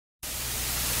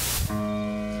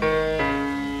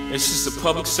It's just a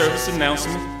public service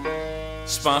announcement,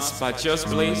 sponsored by Just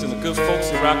Blaze and the good folks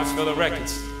at Rockefeller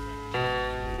Records.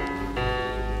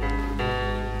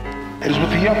 It is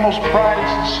with the utmost pride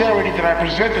and sincerity that I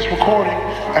present this recording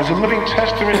as a living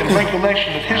testament and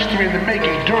recollection of history in the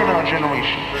making during our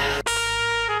generation.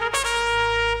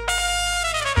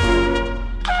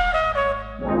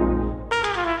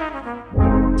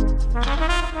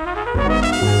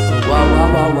 Wow, wow,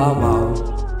 wow, wow, wow.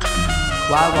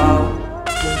 Wow, wow.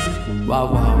 Wow,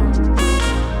 wow.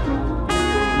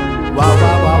 Wow,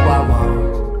 wow, wow, wow, wow.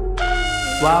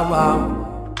 Wow, wow.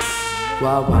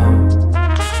 Wow, wow.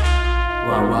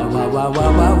 Wow, wow, wow, wow,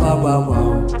 wow, wow, wow, wow,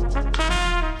 wow.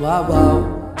 Wow, wow.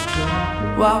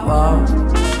 Wow, wow.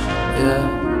 Yeah.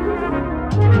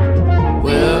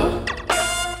 Will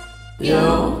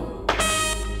you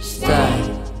stay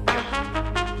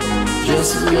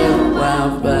just a little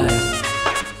while back?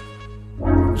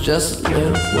 Just a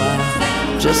little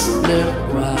while, just a little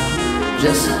while,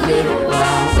 just a little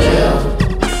while.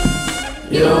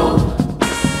 Will you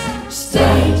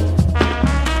stay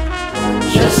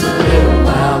just a little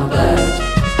while back?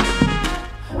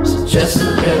 So just a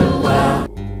little while.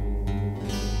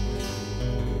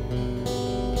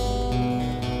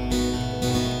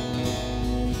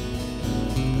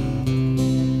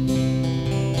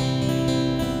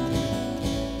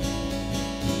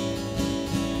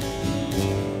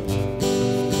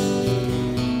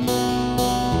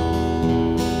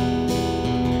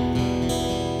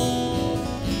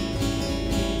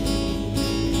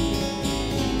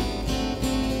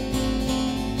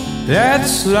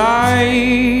 That's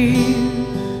life,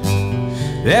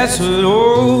 that's what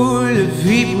all the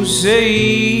people say.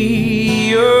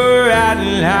 You're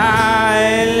riding high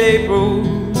in April,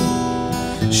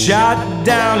 shot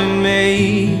down in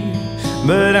May.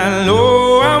 But I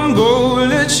know I'm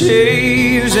gonna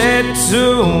change that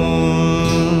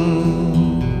tune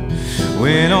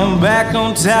when I'm back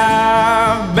on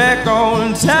top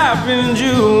in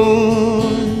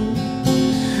June.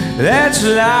 That's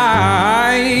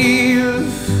life,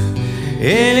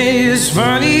 and as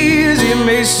funny as it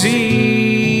may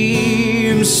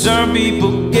seem, some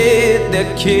people get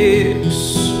their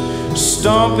kicks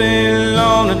stomping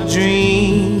on a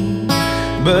dream,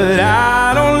 but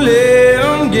I don't let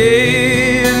them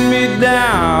get me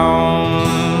down.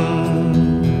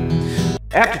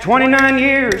 After 29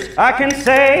 years, I can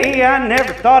say I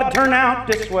never thought it'd turn out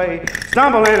this way.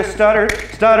 Stumble and a stutter,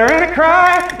 stutter and a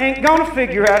cry. Ain't gonna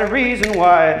figure out a reason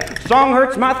why. Song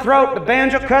hurts my throat, the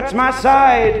banjo cuts my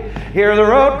side. Hear the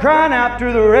road crying out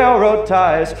through the railroad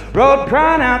ties. Road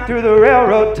crying out through the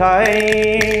railroad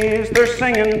ties. They're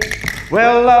singing,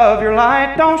 well, love, your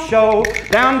light don't show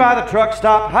down by the truck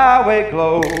stop highway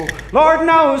glow. Lord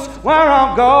knows where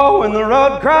I'll go when the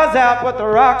road cries out what the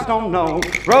rocks don't know.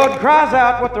 Road cries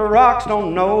out what the rocks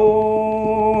don't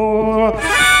know.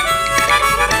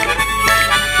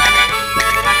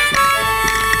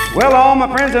 Well, all my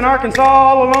friends in Arkansas,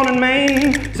 all alone in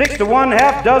Maine, 6 to 1,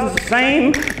 half dozen's the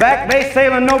same. Back bay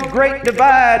sailing, no great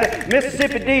divide.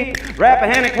 Mississippi deep,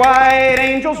 Rappahannock wide.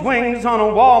 Angel's wings on a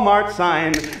Walmart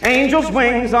sign. Angel's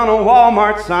wings on a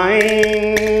Walmart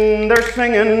sign. They're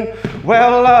singing,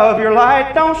 well, love, your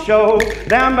light don't show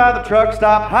down by the truck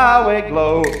stop highway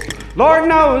glow. Lord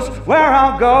knows where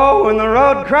I'll go when the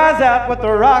road cries out what the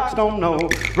rocks don't know.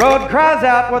 Road cries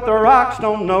out what the rocks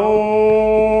don't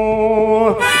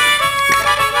know.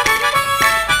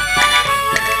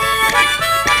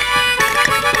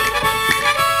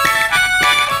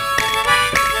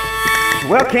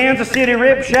 Well, Kansas City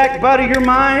Rib Shack, buddy, you're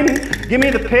mine. Give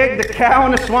me the pig, the cow,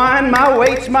 and the swine. My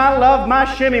weights, my love, my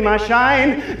shimmy, my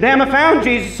shine. Damn, I found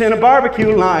Jesus in a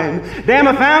barbecue line. Damn,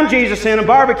 I found Jesus in a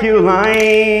barbecue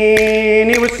line.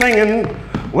 He was singing,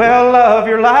 well, love,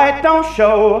 your light don't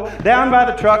show down by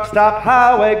the truck stop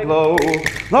highway glow.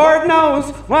 Lord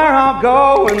knows where I'll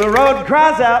go when the road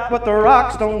cries out what the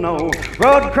rocks don't know.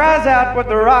 Road cries out what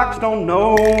the rocks don't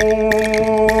know.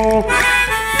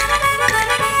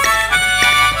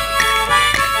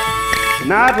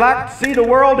 Now I'd like to see the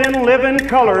world in living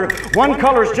color. One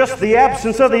color's just the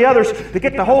absence of the others to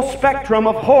get the whole spectrum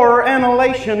of horror and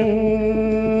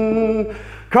elation.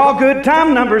 Call good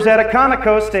time numbers at a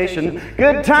Conoco station.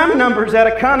 Good time numbers at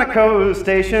a Conoco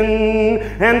station.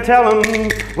 And tell them,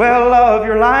 well, love,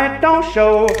 your light don't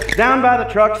show down by the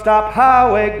truck stop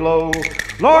highway glow.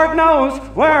 Lord knows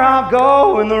where I'll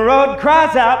go when the road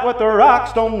cries out what the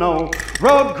rocks don't know.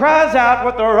 Road cries out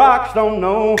what the rocks don't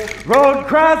know. Road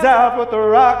cries out what the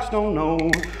rocks don't know.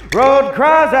 Road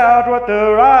cries out what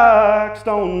the rocks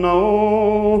don't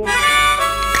know.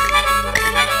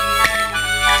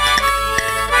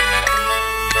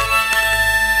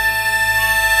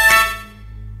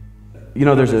 you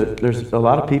know, there's a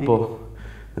lot of people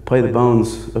that play the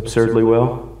bones absurdly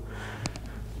well,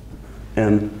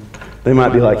 and they might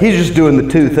be like, he's just doing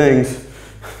the two things.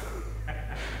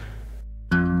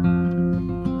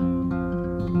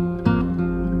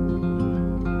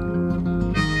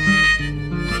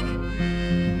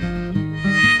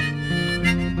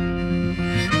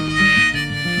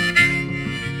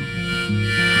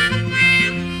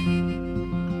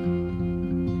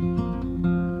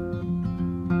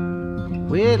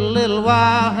 Wait a little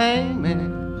while,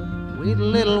 hangman, wait a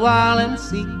little while and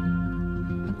see.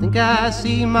 I think I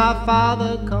see my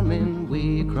father coming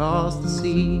way across the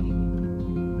sea.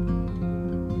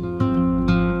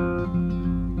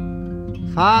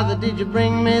 Father, did you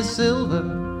bring me silver?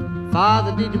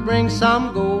 Father, did you bring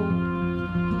some gold?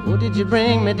 Or did you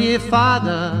bring me, dear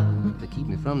father, to keep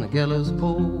me from the gallows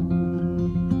pole?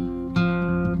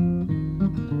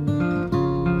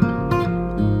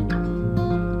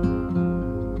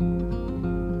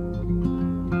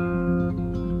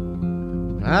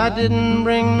 I didn't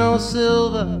bring no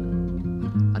silver,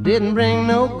 I didn't bring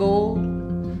no gold.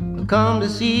 I come to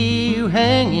see you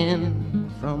hanging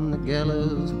from the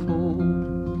gallows pole.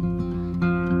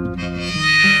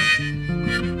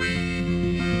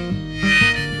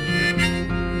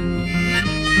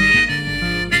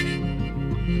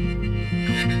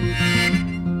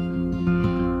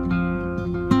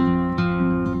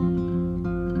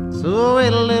 So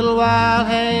wait a little while,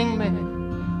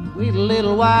 hangman, wait a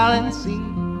little while and see.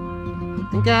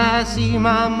 I think I see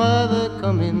my mother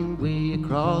coming way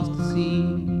across the sea.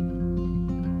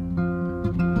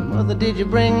 Mother, did you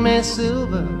bring me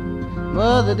silver?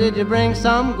 Mother, did you bring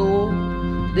some gold?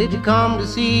 Did you come to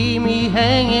see me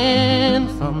hanging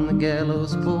from the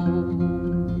gallows pole?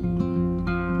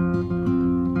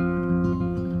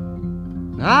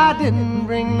 I didn't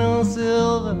bring no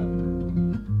silver,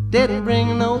 didn't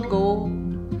bring no gold.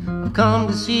 I've come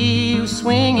to see you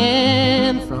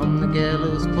swinging from the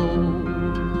gallows pole.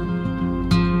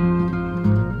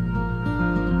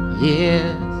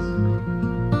 Yes,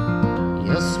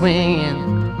 you're swinging,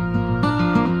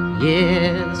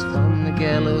 yes, from the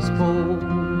gallows pole.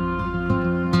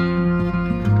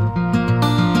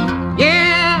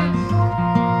 Yes,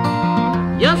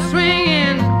 you're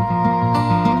swinging,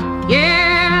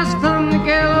 yes, from the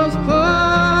gallows pole.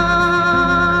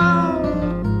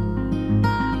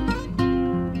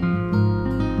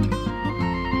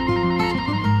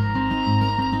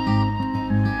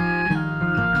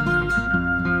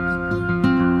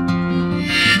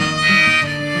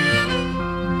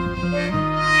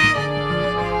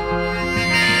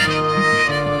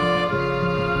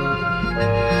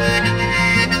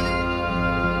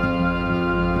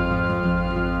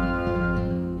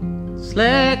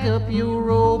 Slack up your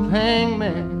rope,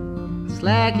 hangman,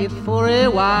 slack it for a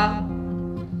while.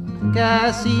 Think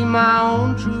I see my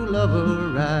own true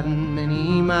lover riding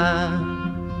many miles.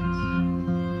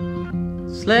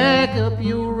 Slack up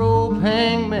your rope,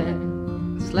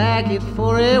 hangman, slack it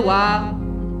for a while.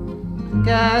 Think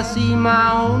I see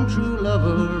my own true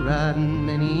lover riding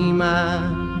many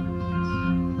miles.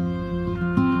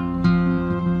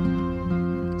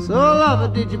 So lover,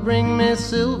 did you bring me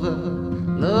silver?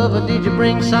 Lover, did you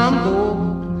bring some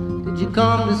gold? Did you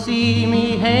come to see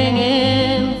me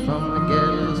hanging from the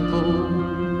gallows pole?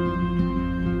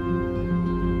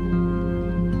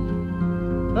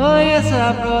 Oh yes,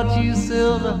 I brought you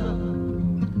silver,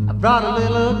 I brought a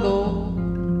little gold,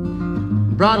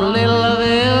 brought a little of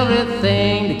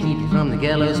everything to keep you from the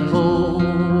gallows pole.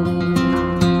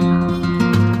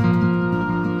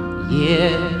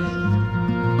 Yes,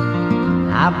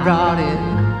 I brought it,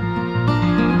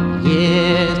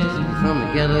 yes, to keep you from the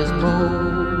gallows pole.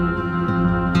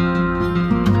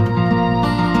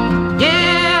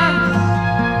 Yes,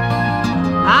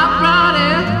 I brought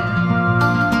it,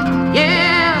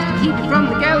 yes, to keep you from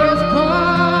the gallows pole.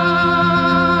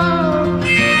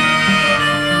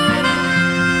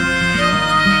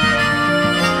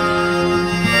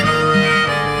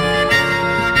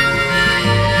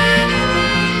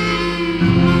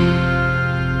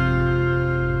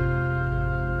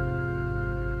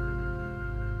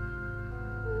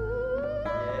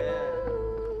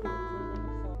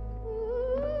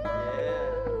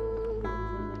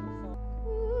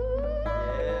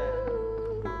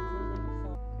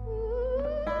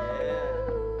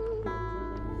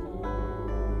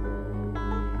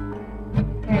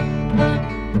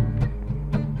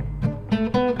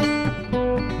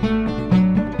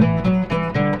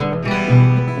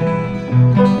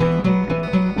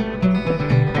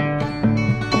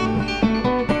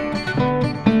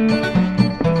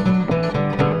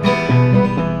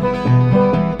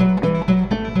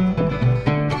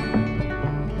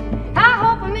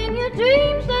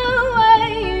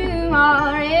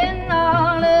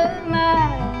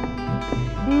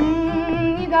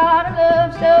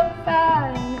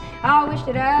 wish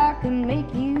that I could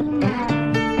make you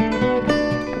mine.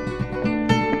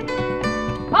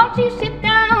 Won't you sit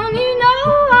down? You know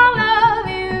I love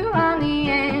you, honey,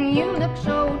 and you look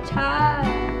so tired.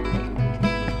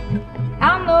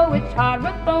 I know it's hard,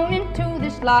 we're thrown into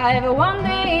this life, but one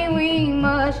day we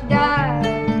must die.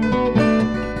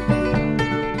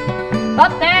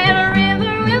 But that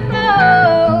river will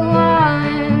flow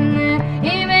on,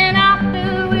 even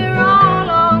after we're all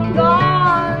long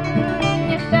gone.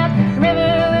 Yes, that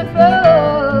river will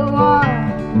flow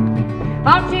on.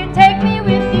 Won't you take me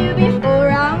with you before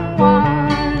I'm gone?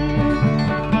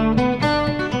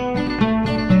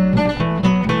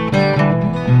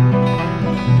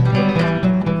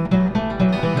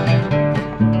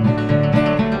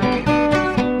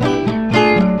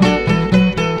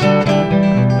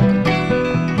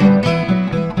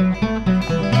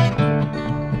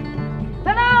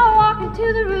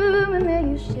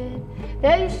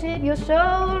 You're so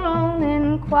alone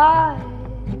and quiet.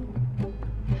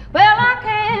 Well, I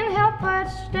can't help but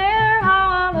stare how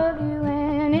I love you,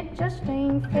 and it just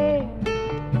ain't fair.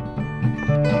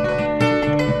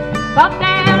 But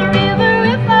that river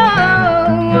will flow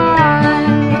on,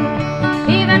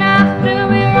 even after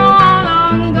we're all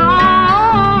long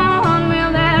gone.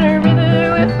 Well, that river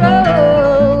will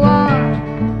flow on.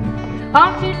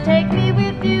 Won't you take me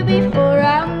with you before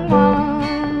I'm gone?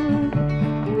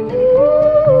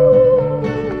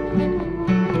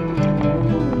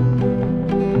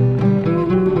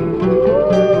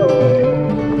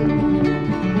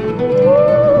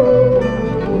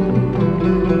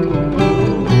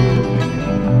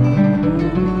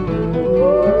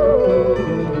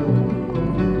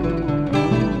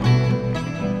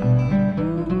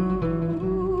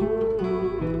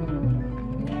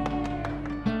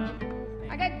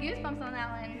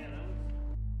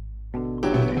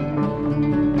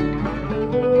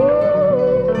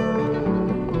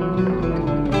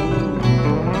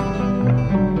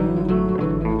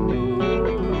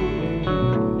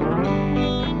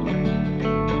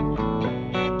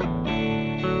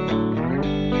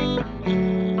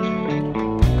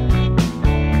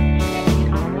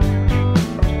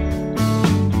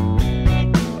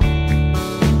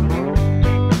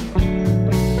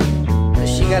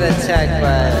 Attacked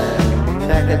by a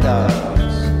pack of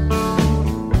dogs,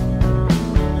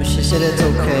 but she said it's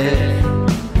okay.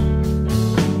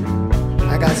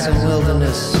 I got some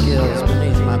wilderness skills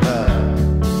beneath my belt.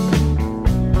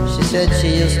 She said she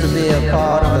used to be a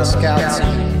part of a scout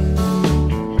team.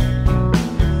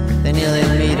 They nearly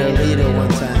beat her leader one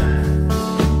time,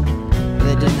 but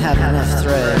they didn't have enough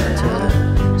thread to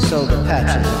sew the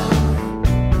patches on.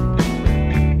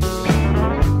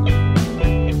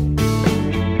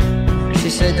 She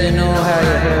said, you know how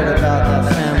you heard about that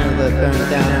family that burned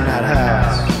down in that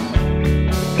house?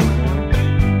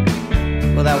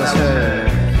 Well, that was her.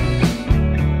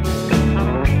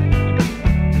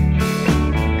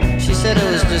 She said it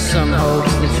was just some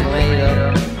hoax that you made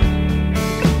up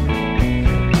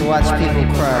to watch people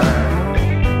cry.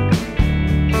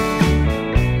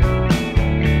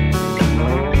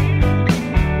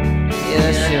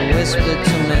 Yeah, she whispered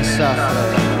to me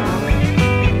softly,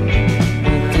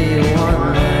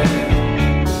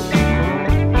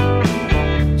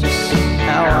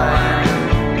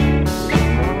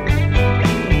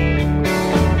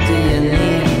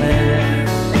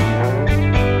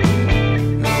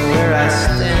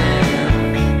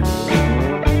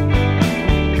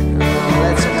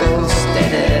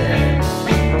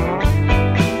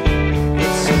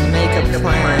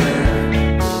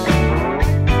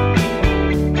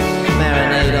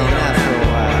 Marinade on that for a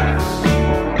while.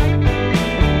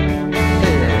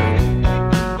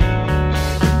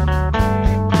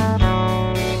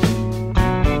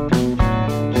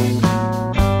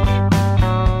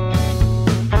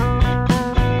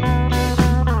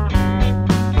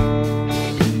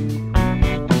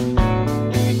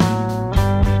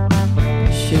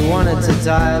 She wanted to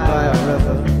die by a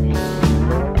river.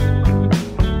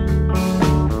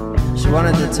 She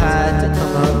wanted the tide to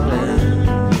come up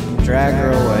and drag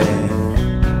her away,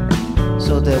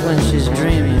 so that when she's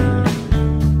dreaming,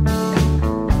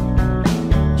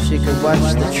 she could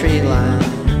watch the tree line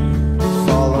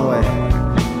fall away.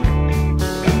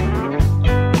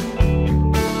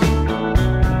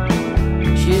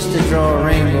 She used to draw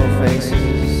rainbow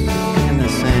faces in the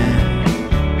sand.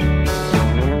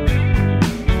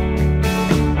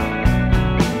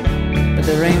 But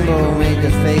the rainbow made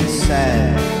the face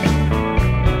sad.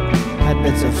 Had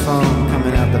bits of foam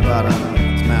coming out the bottom of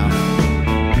its mouth.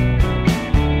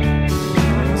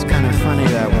 It's kind of funny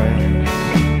that way.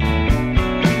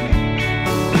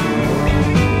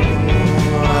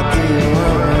 Oh, do you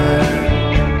want me?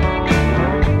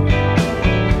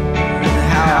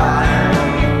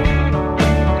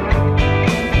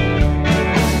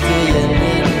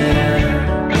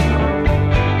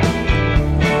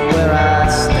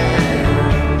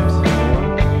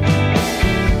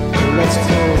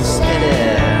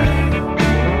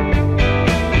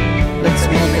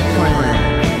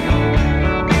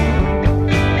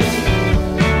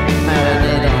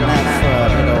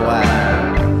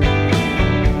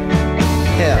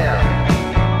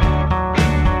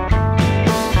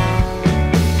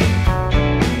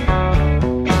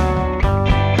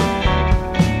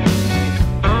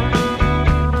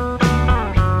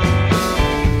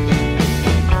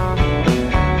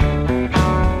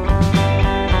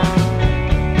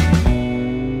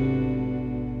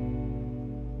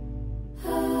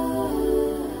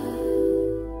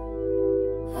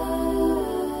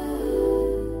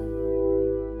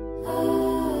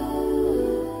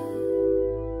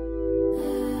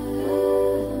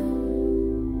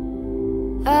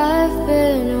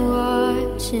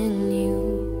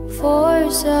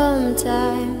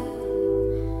 time.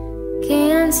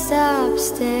 Can't stop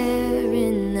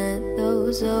staring at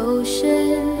those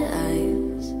ocean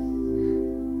eyes.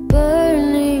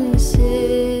 Burning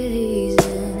cities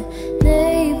and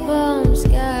napalm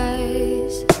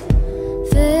skies.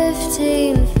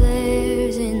 15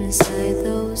 flares inside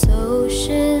those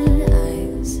ocean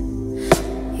eyes.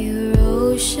 Your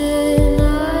ocean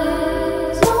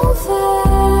eyes on fire.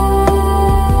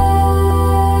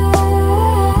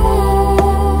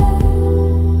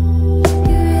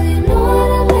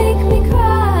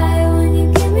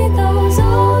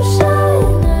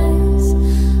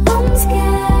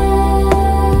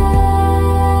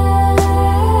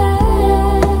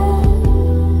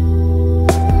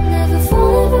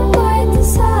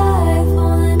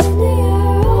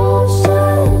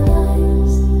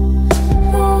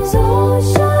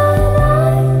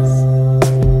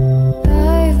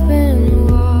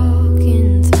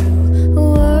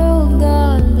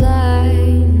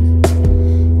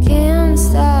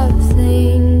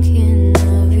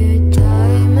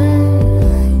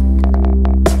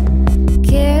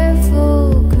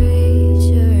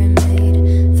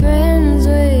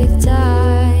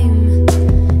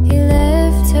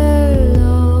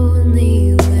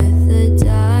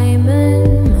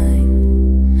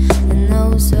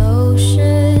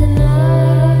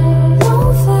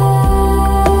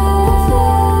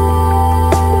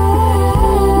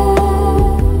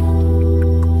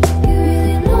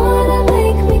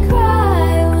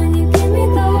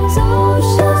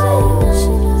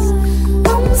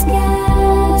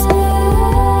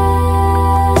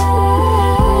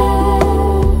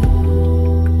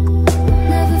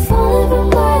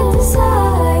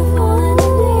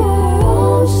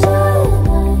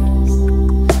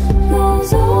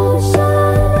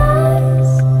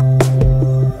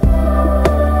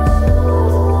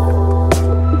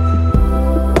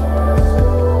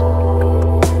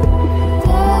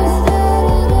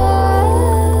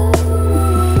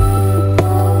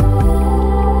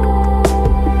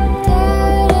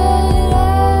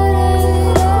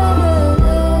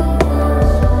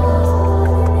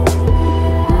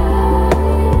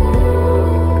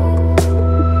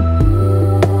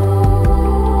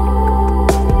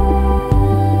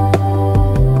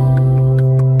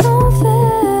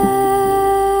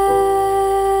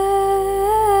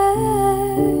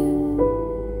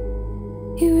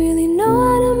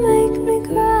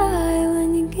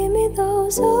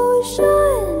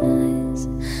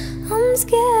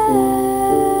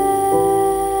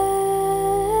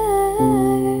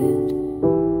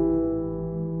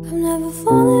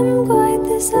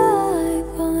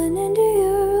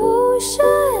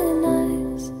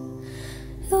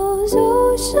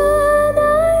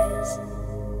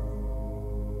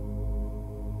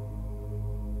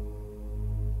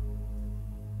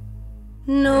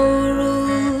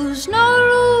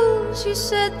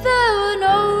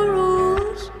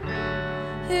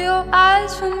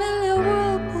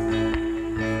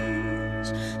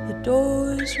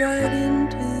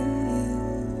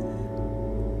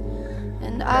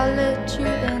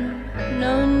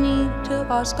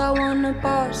 I wanna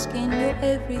bask in your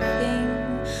everything.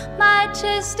 My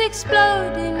chest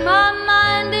exploding, my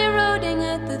mind eroding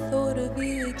at the thought of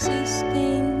you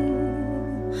existing.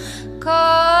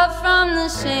 Carved from the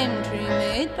same tree,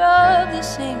 made of the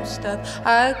same stuff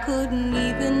I couldn't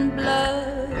even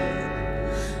bluff.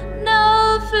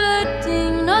 No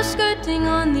flirting, no skirting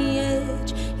on the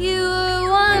edge. You were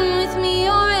one with me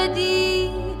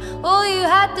already. All you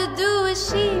had to do was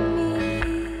see me.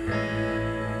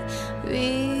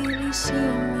 Really see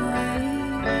me,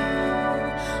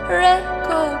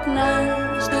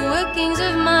 recognize the workings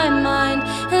of my mind,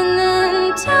 and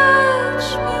then touch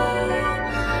me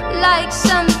like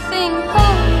something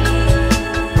holy,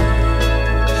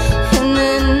 and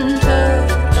then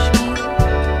touch me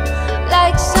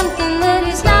like something that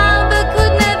is now but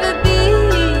could never be.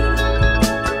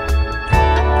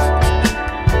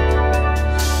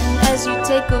 And as you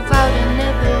take a vow to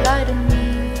never lie to me,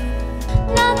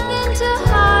 nothing to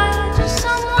hide, just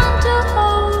someone to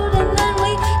hold, and then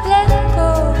we let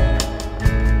go,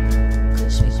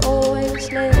 'cause we always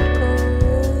let go.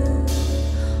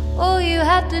 All you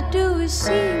had to do is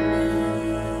see me,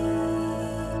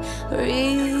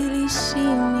 really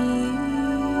see me,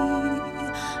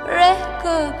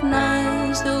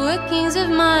 recognize the workings of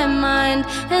my mind,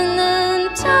 and then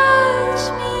touch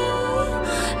me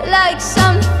like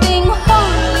something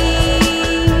holy.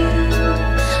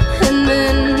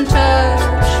 And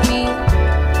touch me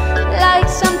like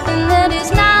something that is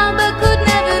now but could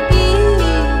never be.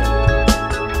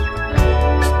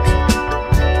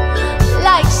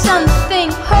 Like something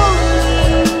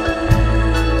holy,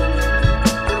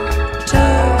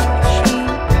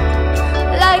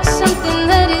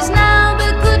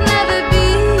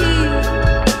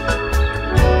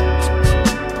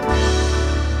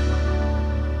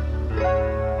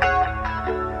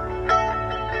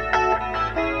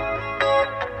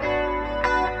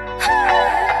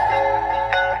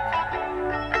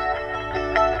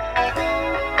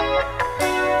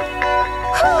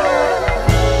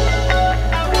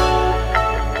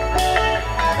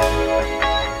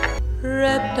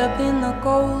 up in the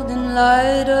golden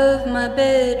light of my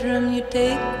bedroom. You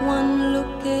take one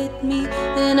look at me,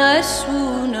 then I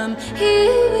swoon. I'm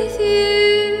here with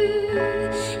you.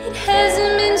 It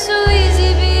hasn't been so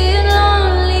easy being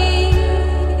lonely.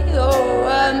 Oh,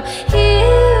 I'm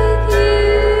here with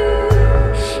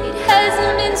you. It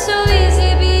hasn't been so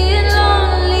easy being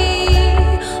lonely.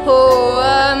 Oh,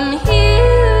 I'm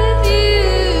here with you.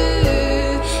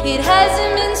 It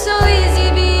hasn't been so easy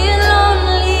being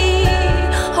lonely.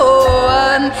 Oh,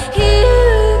 I'm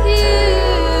here with you.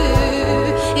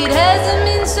 It hasn't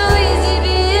been so easy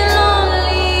being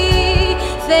lonely.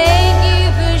 Thank you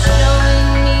for showing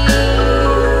me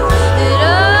that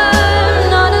I'm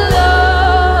not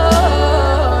alone.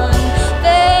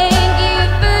 Thank you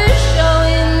for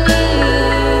showing me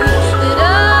that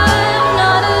I'm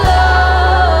not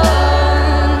alone.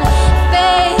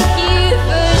 Thank you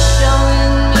for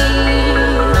showing me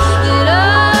that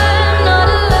I'm not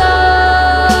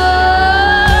alone.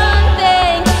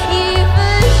 Thank you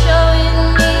for showing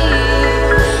me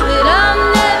that I'm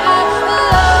never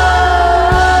alone.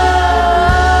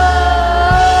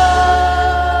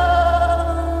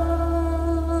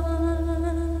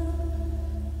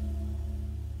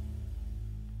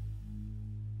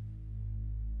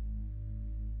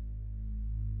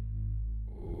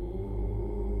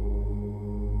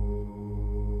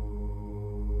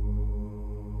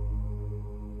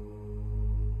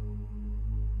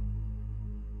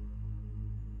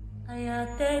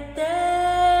 Ayatete,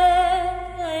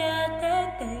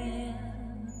 ayatete,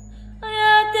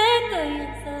 ayatete,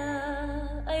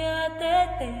 ayatete,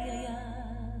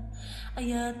 ayatete,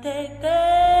 ayatete,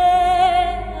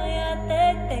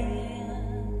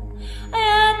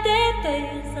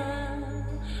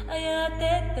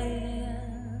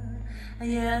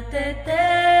 ayatete, ayatete,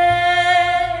 ayatete,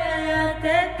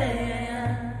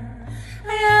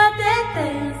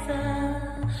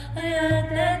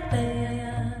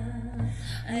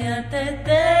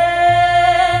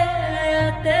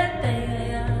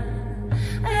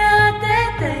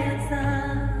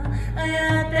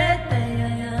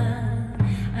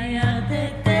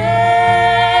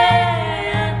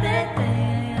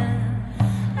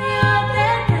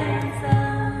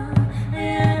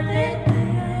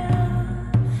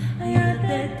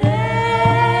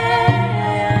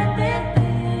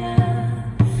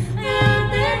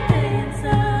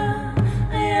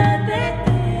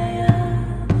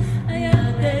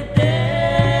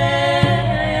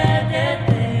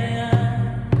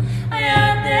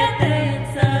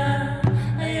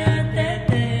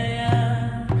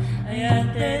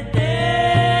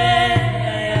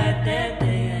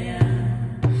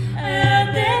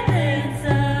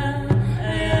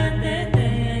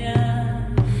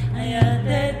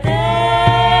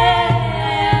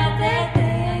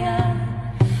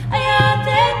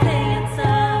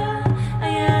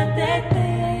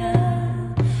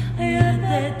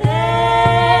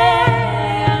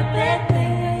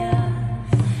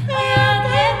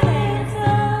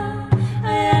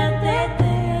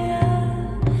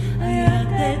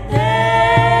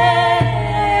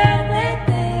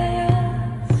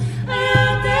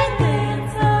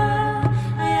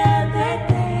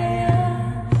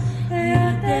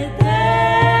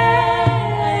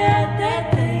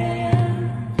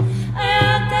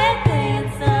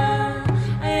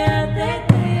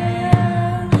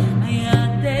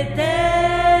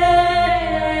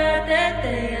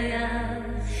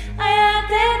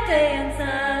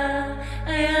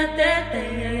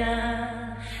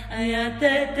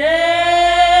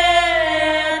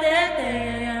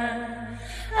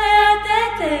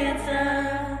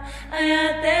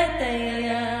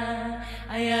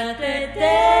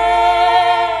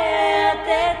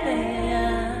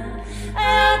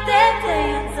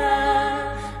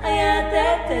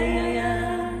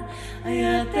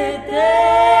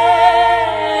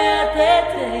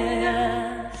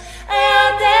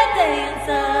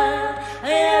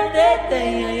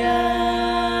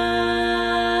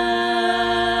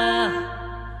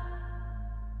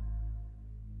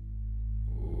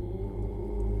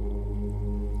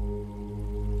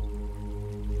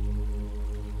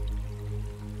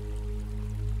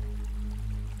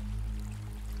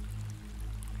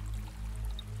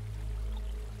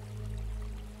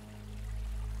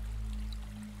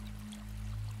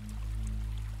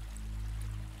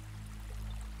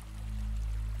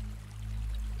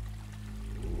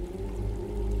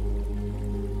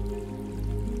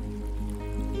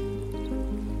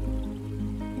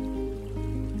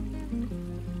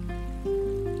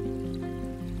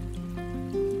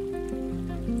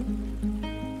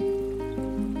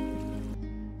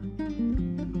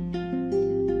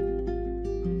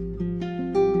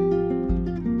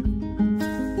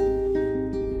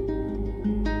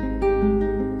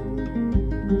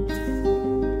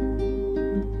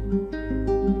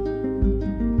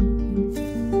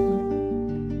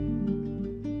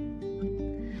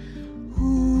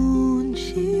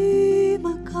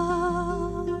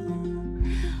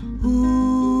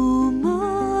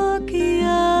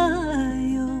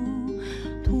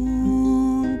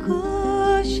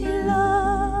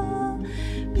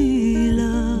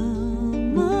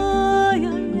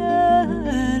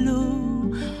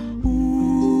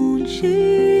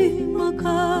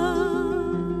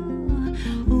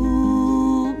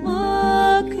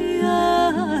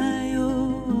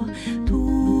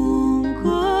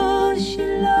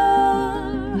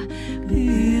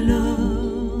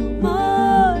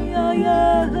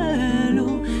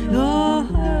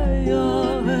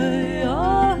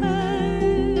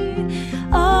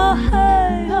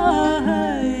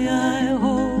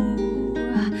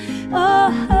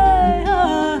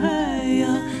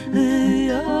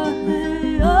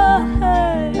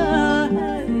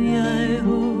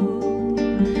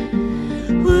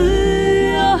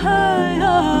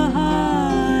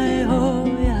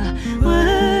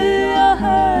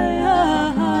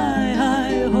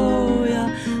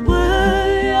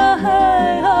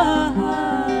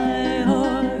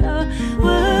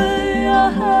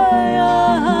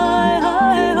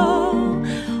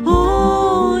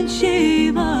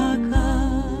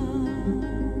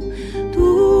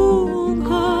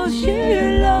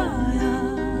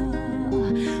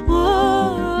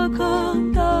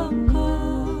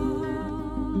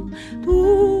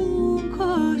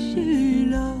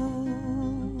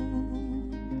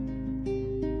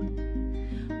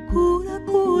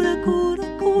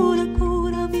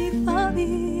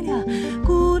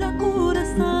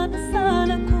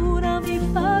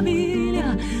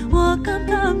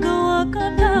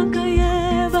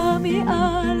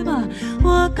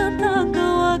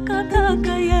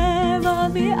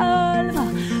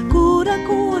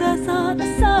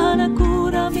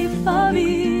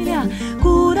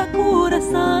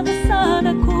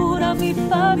 mi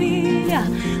familia.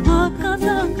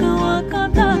 Wakantanka,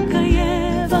 wakantanka,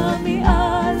 lleva mi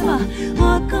alma.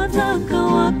 Wakantanka,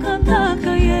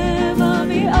 wakantanka, lleva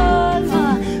mi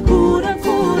alma. Cura,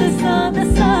 cura, sana,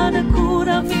 sana,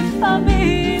 cura mi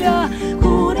familia.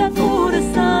 Cura, cura,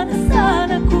 sana,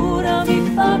 sana, cura mi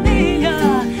familia.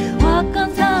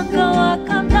 Wakantanka,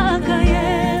 wakantanka,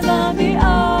 lleva mi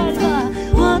alma.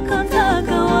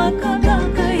 Wakantanka,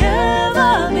 wakantanka,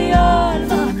 lleva mi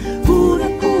alma. Cura,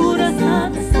 cura,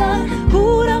 sana, sana,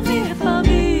 cura mi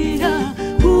familia.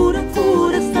 Cura,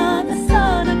 cura, sana,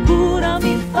 sana, cura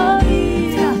mi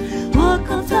familia.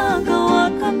 Wakantanka,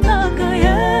 wakantanka,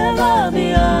 lleva mi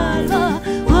alma.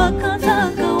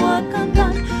 Wakantanka,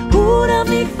 wakantanka, cura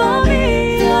mi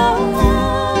familia.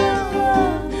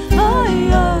 Ay,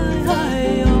 ay,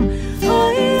 ay, oh.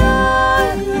 Ay, ay,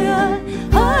 ay,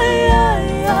 ay, ay,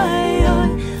 ay, ay,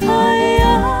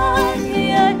 ay,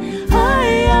 ay,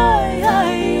 ay, ay,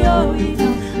 ay, oh,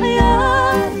 ay,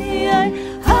 ay,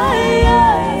 ay,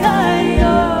 ay, ay,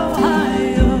 oh,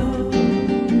 ay, oh.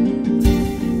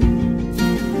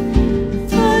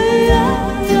 Ay,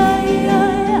 ay, ay,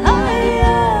 ay,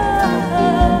 ay,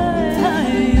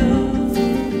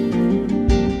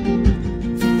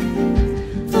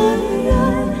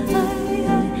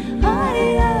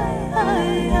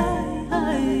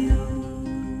 ay, oh.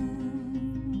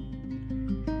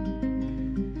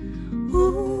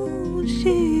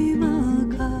 Unci,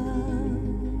 Maka,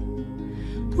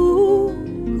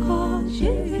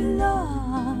 Ungajila.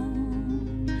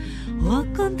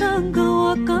 Wakantanka,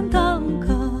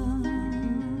 wakantanka,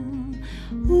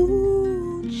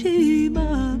 Unci,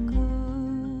 Maka.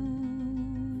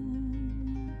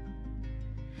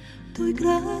 Doy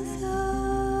gracias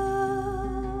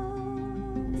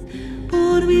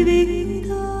por mi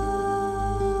vida.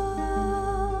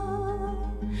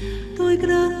 Doy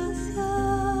gracias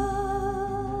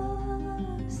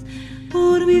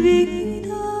por mi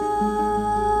vida.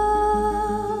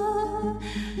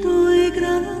 Doy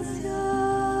gracias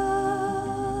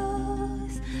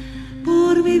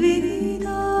por mi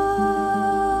vida.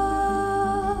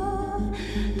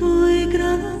 Doy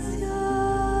gracias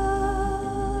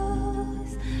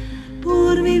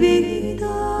por mi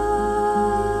vida.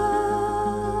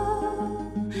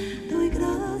 Doy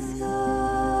gracias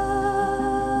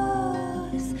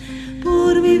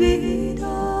por mi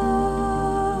vida.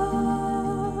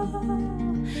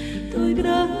 Doy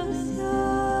gracias,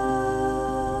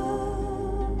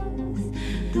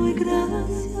 doy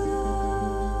gracias,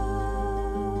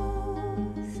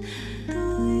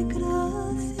 doy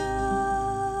gracias.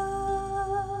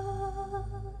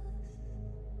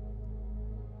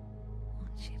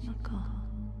 Unci, Maka.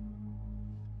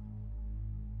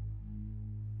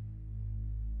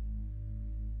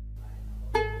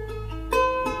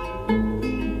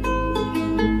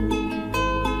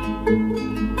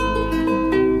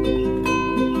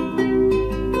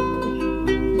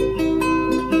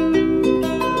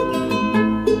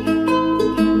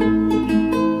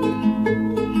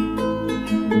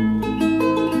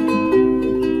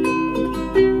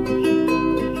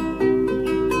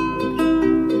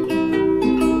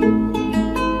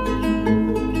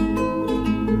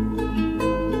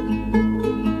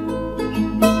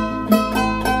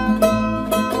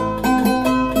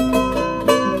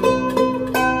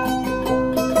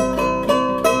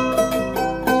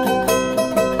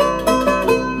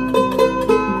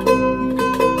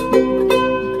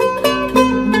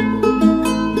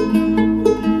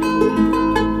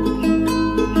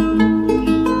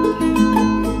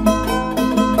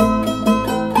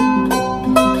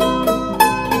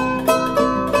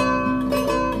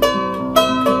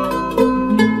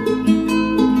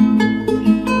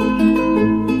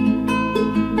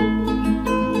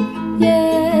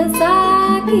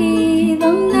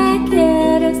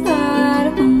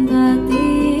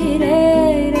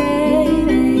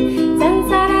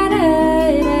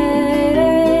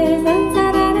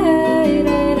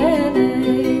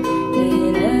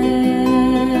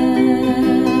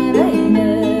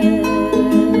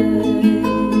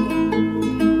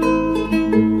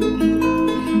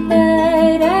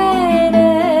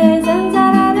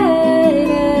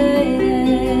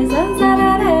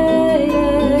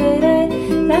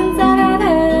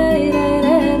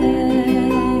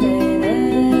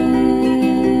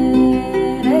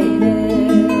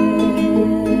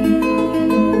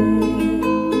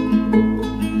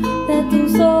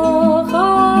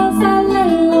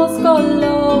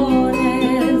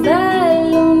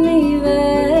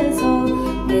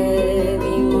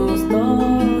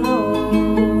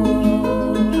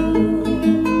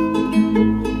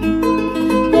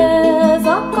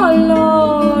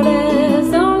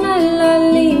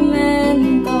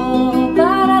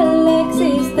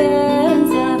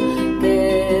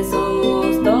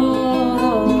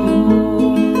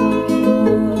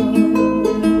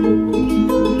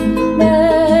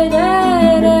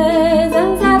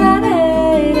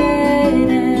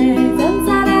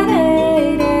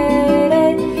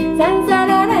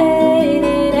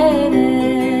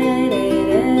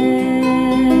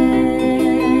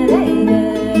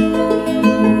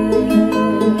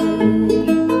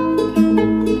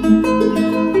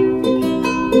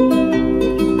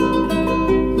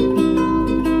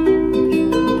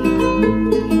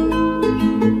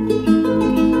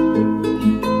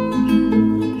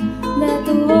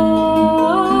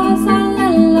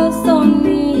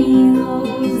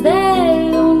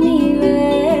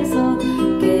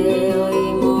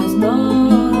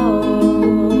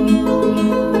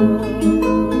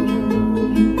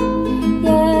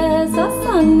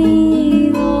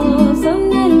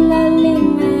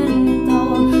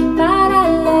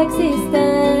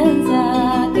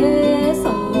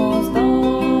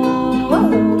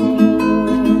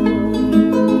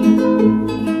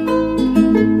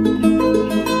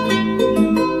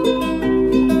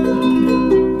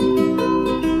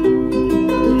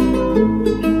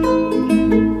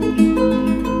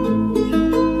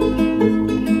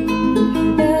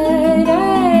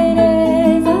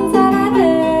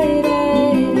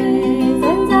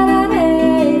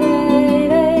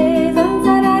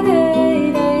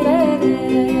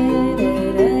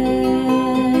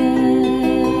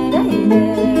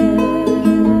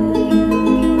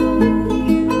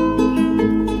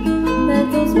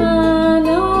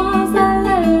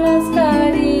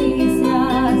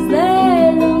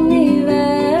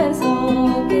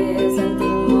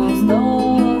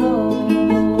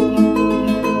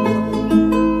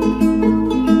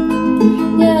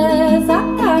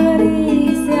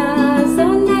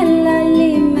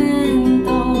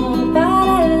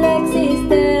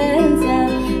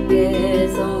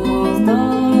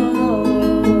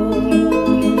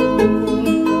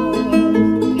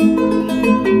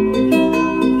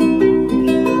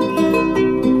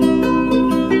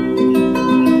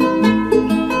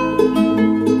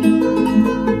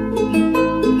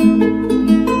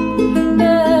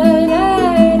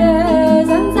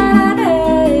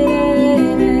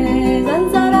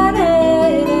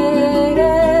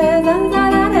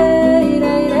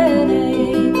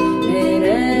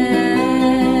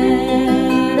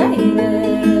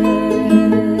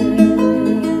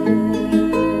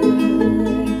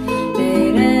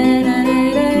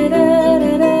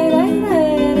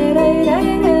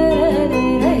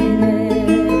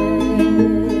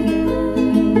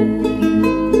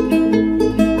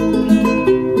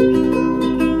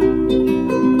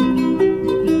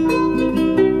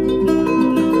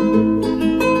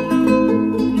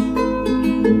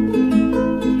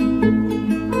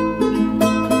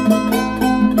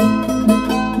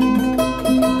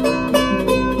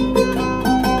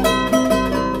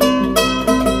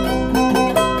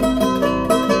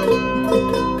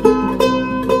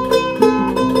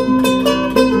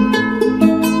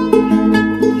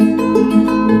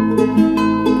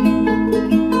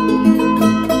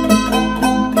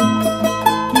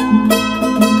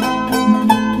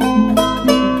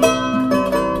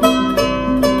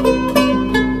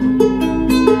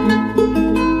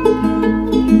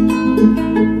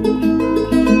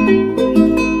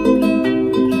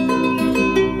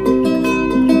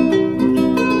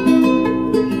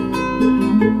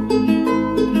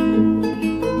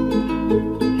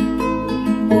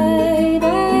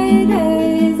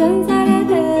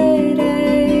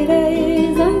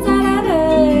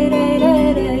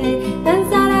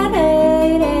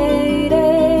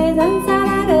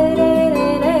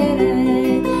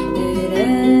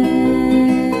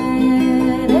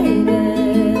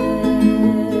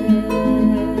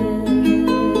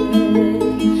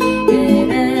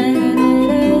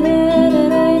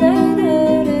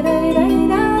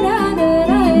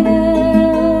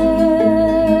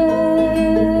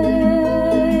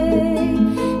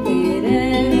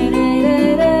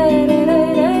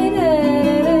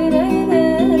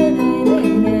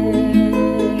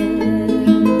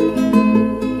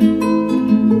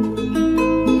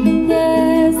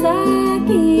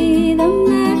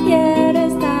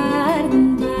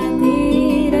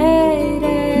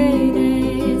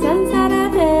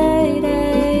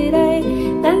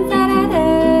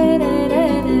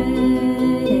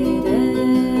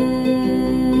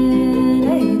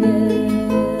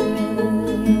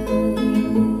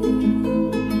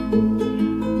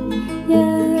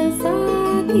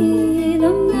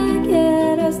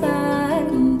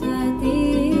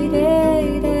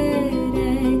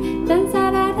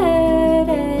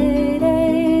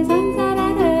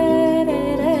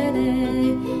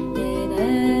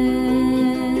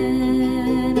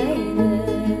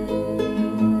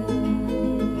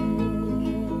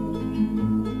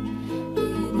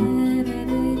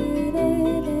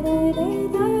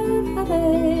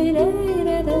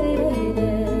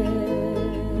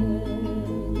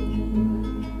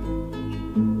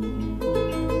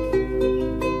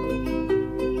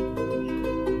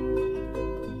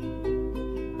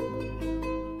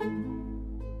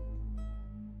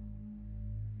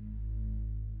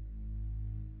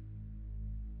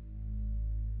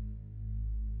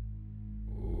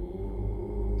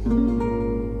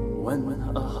 When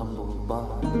a humble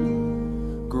bard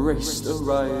graced a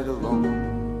ride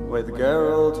along with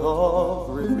Geralt of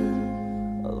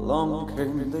Rivia, along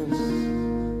came this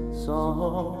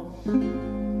song.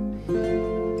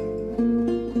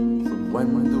 From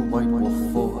when the White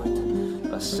Wolf fought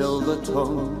a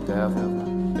silver-tongued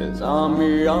devil, his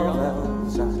army of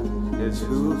elves and his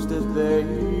hooves did they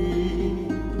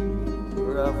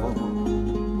revel.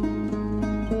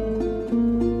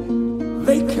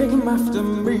 They came after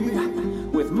me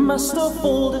with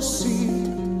masterful deceit,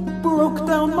 broke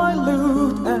down my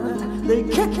lute and they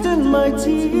kicked in my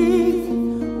teeth,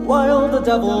 while the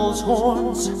devil's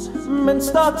horns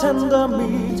minced our tender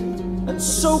meat. And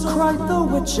so cried the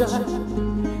witcher,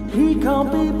 he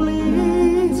can't be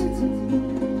bleed.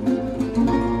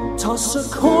 Toss a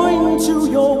coin to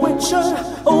your witcher,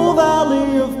 O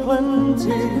Valley of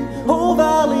Plenty, O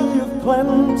Valley of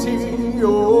Plenty,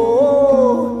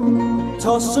 oh.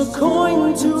 Toss a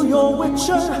coin to your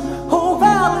witcher, O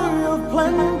Valley of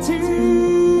Plenty.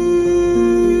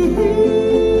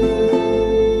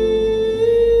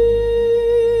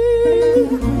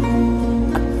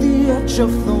 At the edge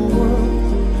of the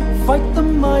world, fight the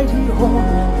mighty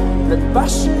horde that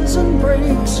bashes and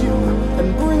breaks you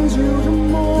and brings you to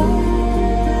more.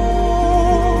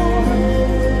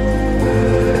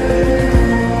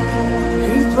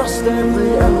 He thrust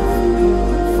every elf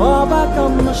far back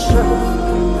on the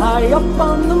shelf, high up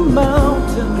on the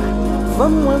mountain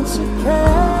from whence it came.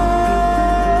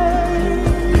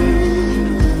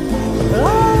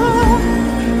 Ah,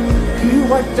 he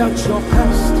wiped out your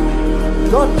past,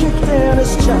 God kicked in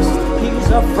his chest. He's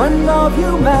a friend of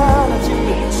humanity,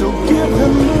 so give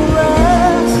him the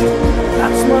rest.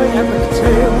 That's my epic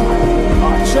tale.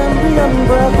 Our champion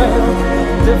prevailed,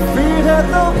 defeated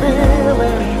the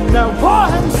villain. Now pour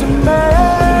him some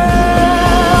mail.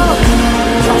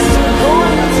 Toss a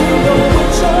coin to the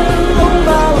witcher, O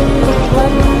Valley of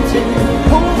Plenty,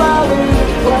 O Valley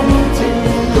of Plenty,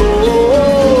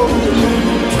 oh.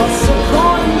 Toss a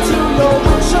coin to the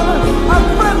witcher, a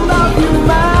friend of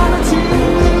humanity.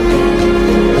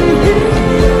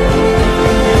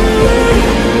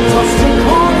 Toss a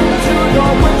coin to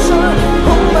your witcher,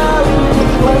 O Valley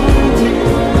of Plenty,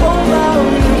 O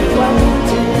Valley of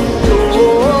Plenty,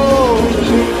 oh.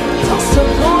 Toss a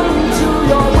coin to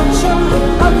your witcher,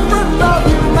 a friend of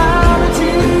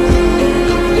humanity.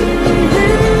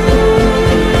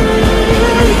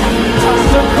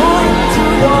 Toss a coin to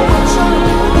your witcher,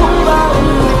 O Valley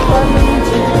of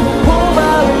Plenty, O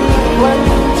Valley of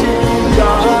Plenty, oh.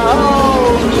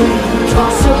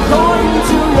 Toss a coin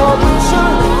to your witcher,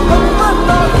 a friend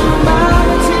of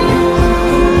humanity.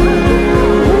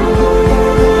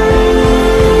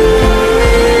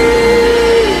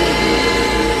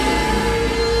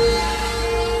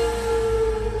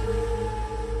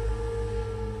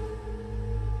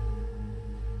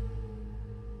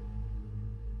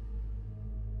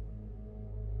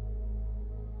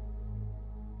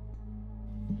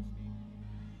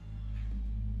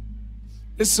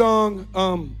 This song,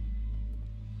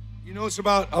 you know, it's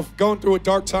about going through a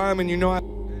dark time, and you know,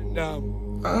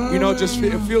 just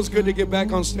it feels good to get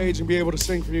back on stage and be able to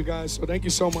sing for you guys. So thank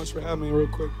you so much for having me real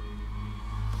quick.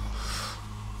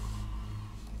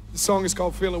 This song is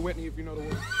called Feeling Whitney, if you know the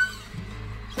words.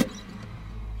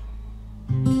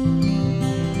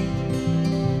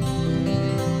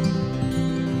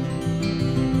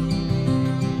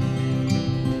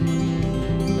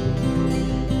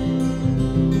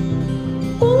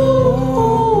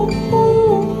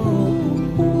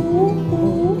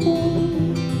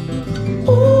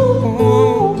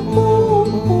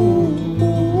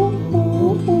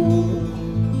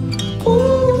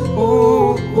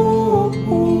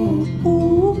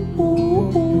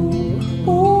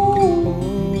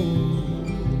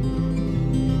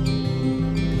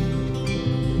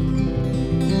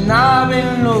 I've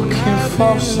been looking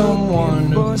for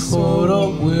someone to put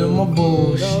up with my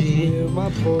bullshit.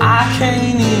 I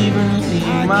can't even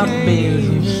leave my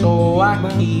bedroom, so I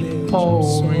keep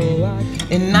pouring.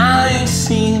 And I ain't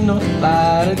seen no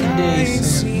light of day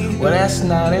since, well, that's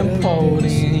not important.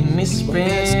 It's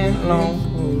been long.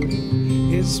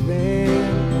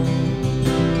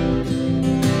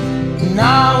 And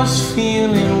I was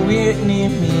feeling Whitney,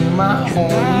 me and my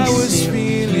homies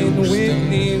said Houston.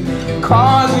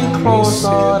 Cars and clothes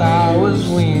thought I was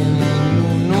winning,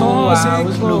 you knew I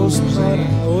was losing.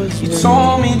 You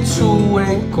told me to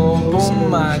wake up, but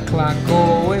my clock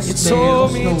always stays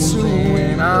on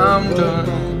snoozing. I'm done.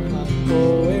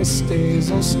 Always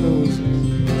stays on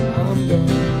snoozing. I'm done.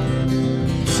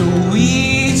 To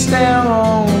each their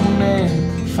own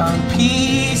and find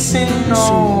peace in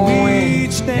knowing.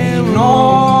 Ain't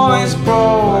no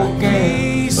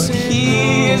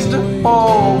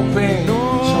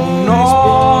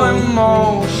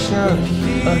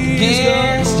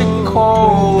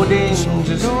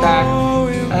back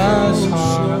as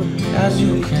hard as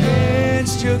you can.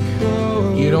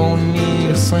 You don't need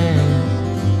a friend,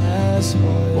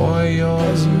 boy,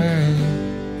 you're the man.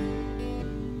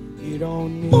 You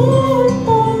don't need a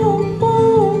friend,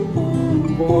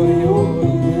 boy, you're the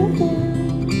man.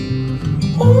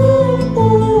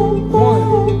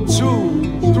 1,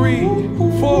 2,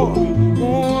 3, 4.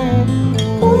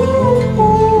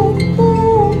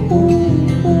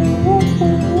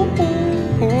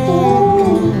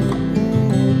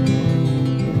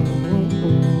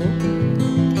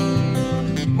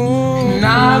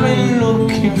 I've been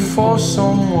looking for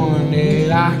someone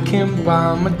that I can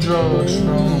buy my drugs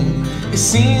from. It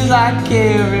seems like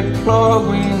every plug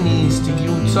we needs to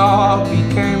Utah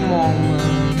became woman.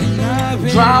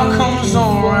 Drought comes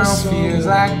on around, feels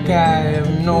like I have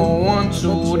no one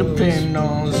to depend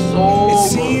on. So it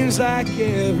seems like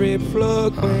every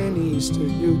plug went east to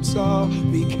Utah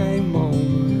became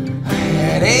woman. I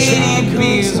had 80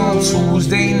 beers on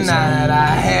Tuesday night,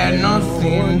 I had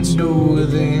nothing to do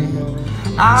with it.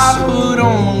 I put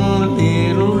on a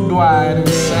little Dwight and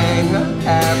sang a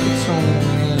happy tune.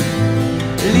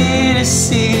 Little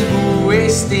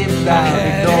cigarette stepped out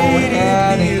the door,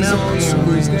 had an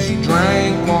appearance,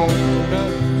 drank one.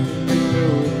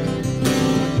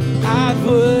 I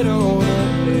put on a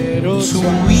little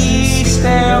 2 weeks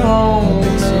there home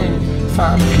and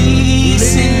find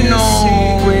peace in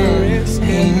knowing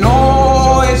he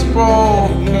know it's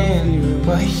broken,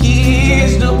 but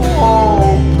here's the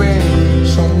hoping.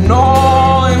 So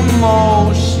no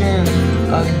emotion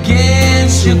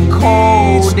against your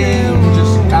coding,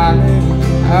 just got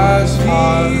as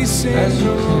hard as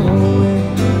you can.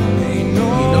 You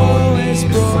don't need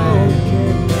a friend,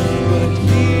 but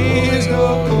here's the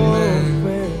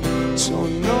hoping. So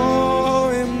no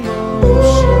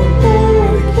emotion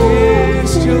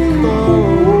against your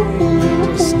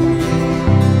coding, just as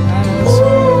hard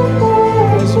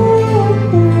as you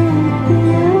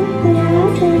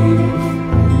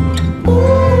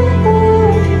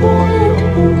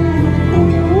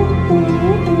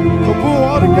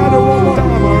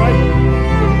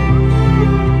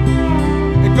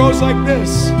goes like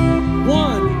this.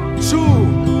 1,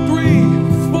 2,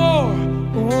 3, 4.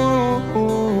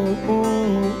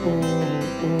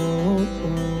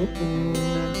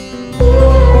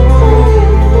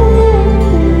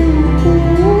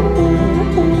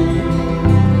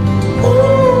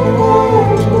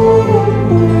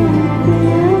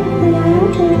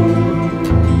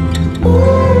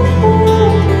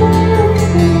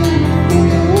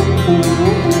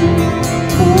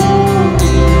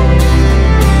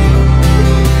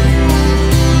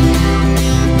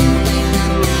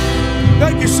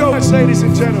 Thank you so much, ladies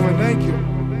and gentlemen. Thank you.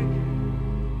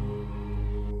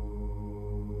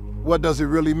 What does it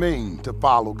really mean to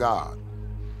follow God?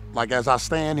 Like as I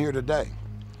stand here today,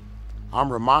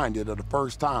 I'm reminded of the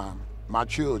first time my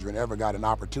children ever got an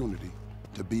opportunity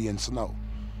to be in snow.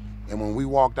 And when we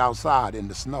walked outside in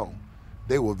the snow,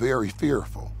 they were very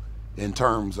fearful in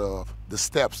terms of the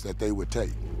steps that they would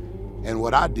take. And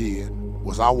what I did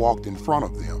was I walked in front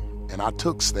of them and I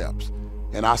took steps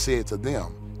and I said to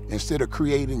them, instead of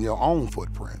creating your own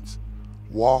footprints,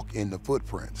 walk in the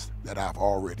footprints that I've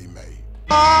already made.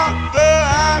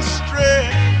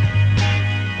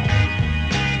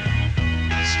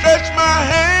 Stretch my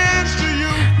hands to you.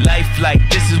 Life like,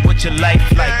 this is what your life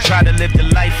like. Try to live the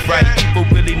life right. People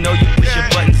really know you push your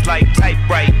buttons like type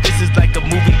right. This is like a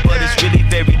movie, but it's really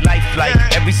very lifelike.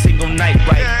 Every single night,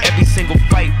 right? Every single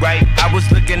fight, right? I was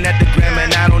looking at the gram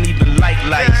and I don't even like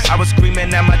lights. I was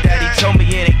screaming at my daddy, told me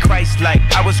it ain't Christ-like.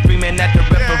 I was screaming at the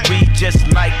referee, just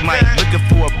like Mike. Looking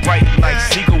for a bright light,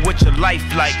 Seagull, what your life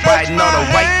like? Riding on a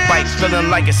white bike, feeling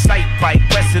like a sight bike.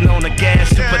 Pressing on the gas,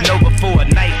 supernova for a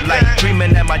night light.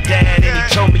 Dreaming at my dad and he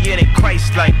told me it ain't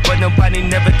Christ-like. But nobody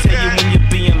never tell you when you're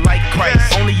being like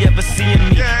Christ. Only ever seeing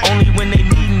me, only when they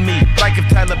needin' me. Like if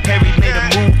Tyler Perry made a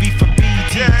movie for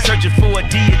BT, searching for a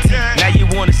deity. Now you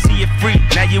wanna see it free,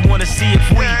 now you wanna see it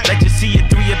free. Let you see it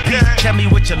 3 apiece. Tell me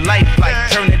what your life like,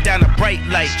 turn it down a bright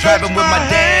light. Driving with my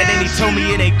dad and he told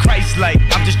me it ain't Christ-like.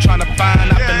 I'm just trying to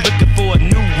find, I've been looking for a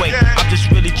new way. I'm just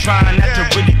really trying not to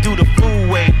really do the fool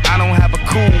way. I don't have a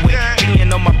cool way,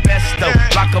 being on my best though.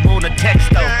 Lock up on the text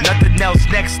though, nothing else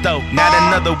next though. Not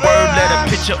another word, letter,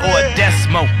 picture or a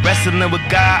decimal. Wrestling with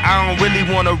God, I don't really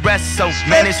wanna rest so.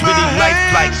 Man, it's really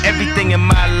lifelike, everything in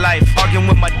my life. Arguing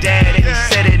with my dad and he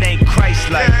said it ain't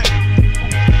Christ-like.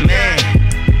 Man.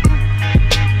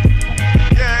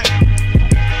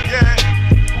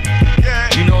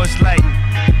 You know it's like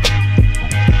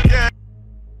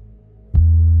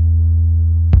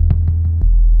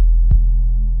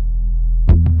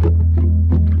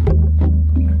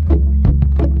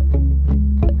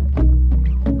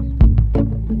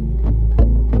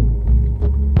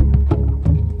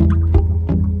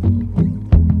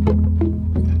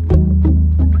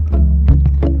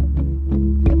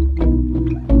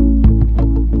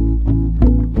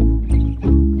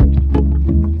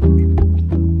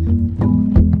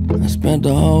spent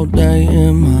the whole day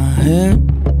in my head.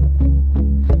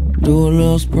 Do a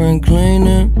little spring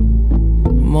cleaning.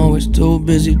 I'm always too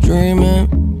busy dreaming.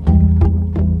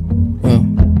 Well,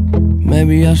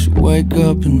 maybe I should wake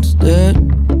up instead.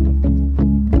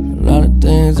 A lot of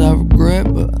things I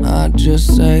regret, but I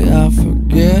just say I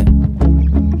forget.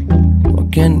 Why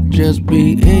can't it just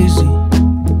be easy?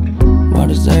 Why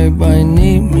does everybody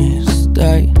need me to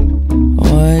stay?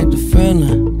 Oh, I hate the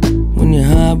feeling when you're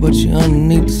high but you're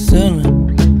underneath the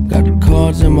ceiling. Got the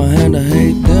cards in my hand, I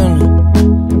hate dealing.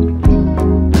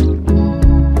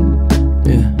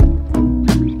 Yeah,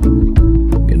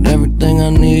 get everything I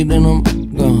need and I'm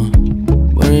gone,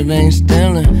 but it ain't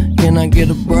stealing. Can I get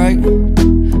a break?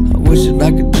 I wish that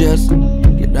I could just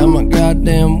get out my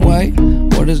goddamn way.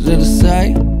 What is there to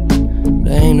say?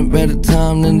 There ain't a better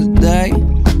time than today.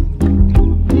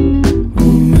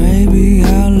 Maybe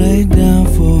I'll lay down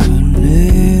for a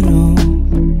little,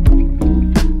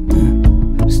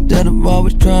 instead of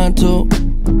always trying to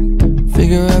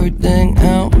figure everything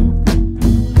out.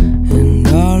 And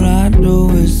all I do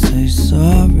is say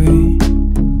sorry.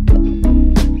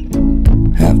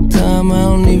 Half the time I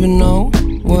don't even know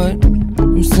what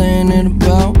I'm saying it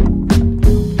about.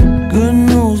 Good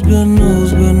news, good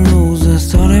news, good news,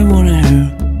 that's all they wanna hear.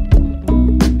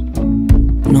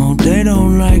 No, they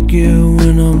don't like it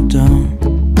when I'm down,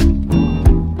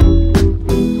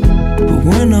 but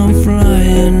when I'm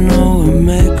flying, no, it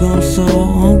make them so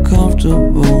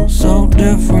uncomfortable, so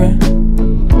different.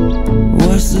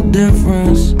 What's the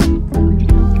difference?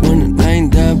 When it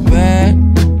ain't that bad,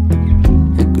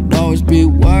 it could always be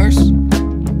worse.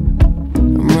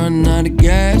 I'm running out of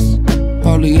gas,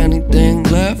 hardly anything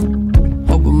left.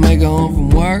 Hope I make it home from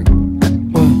work.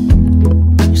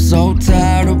 I'm so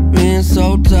tired of being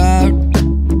so tired.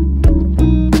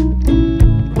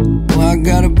 Well, I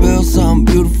gotta build something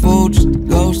beautiful just to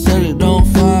go set it on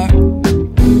fire.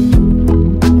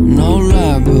 No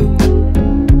lie, but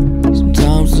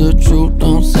sometimes the truth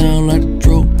don't sound like the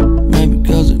truth. Maybe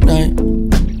cause it ain't.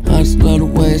 I just love the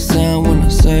way it sound when I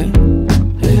say it.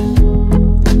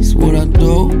 Yeah, it's what I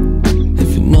do.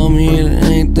 If you know me, it ain't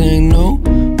anything new.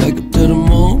 Wake up to the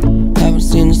moon. Haven't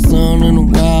seen the sun in a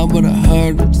while, but I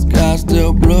heard that the sky's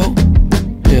still blue.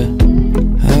 Yeah,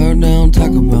 heard they don't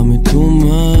talk about me too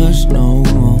much no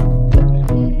more.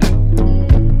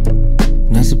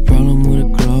 That's a problem with a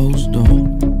closed door.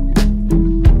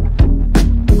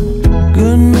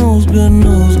 Good news, good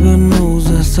news, good news,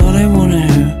 that's all they wanna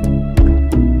hear.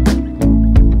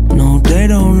 No, they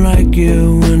don't like it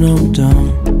when I'm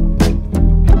down,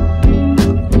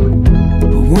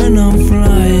 but when I'm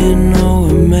flying, no,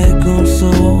 it make them so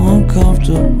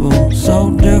uncomfortable,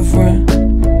 so different.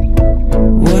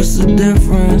 What's the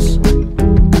difference?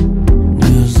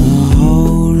 There's a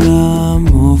whole lot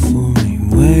more for me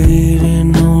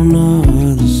waiting on the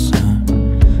other side.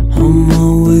 I'm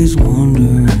always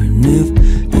wondering if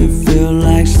it feel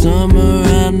like summer.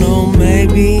 I know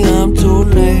maybe I'm too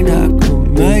late, I could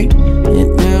make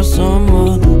it there some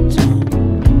other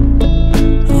time.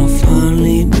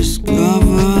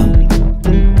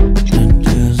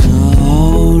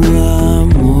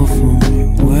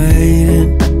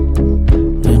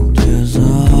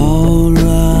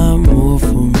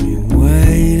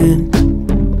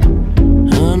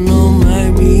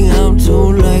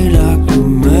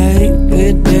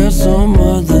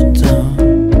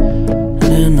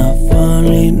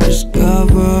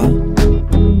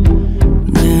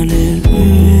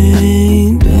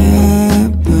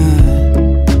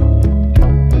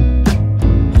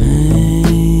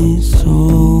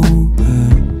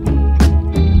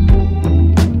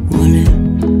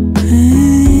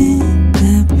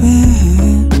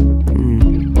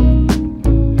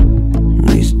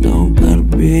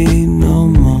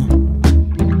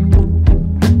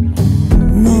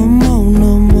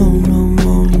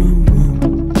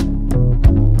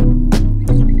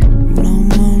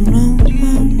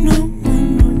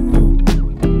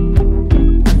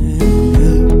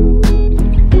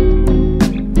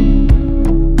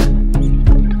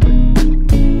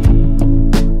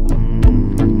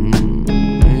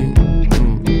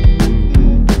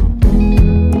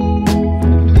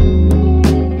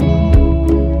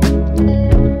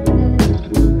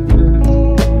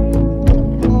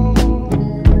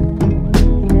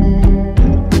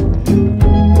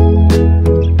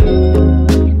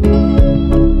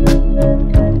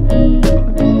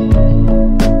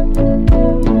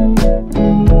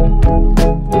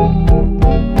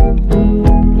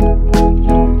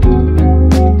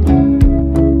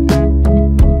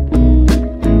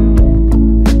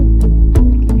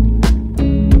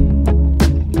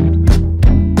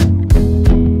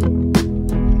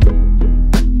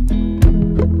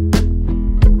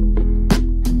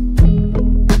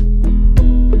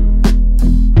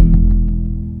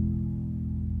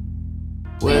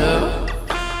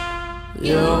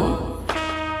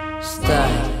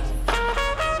 stay.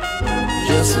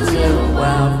 Just a little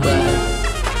while, babe.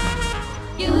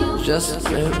 Just a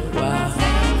little while,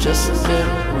 just a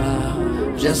little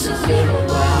while, just a little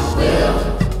while. Will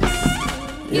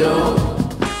you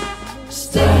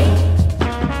stay?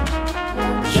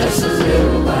 Just a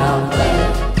little while,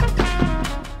 babe.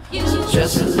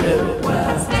 Just a little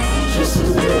while, just a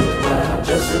little while,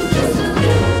 just a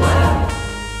little while.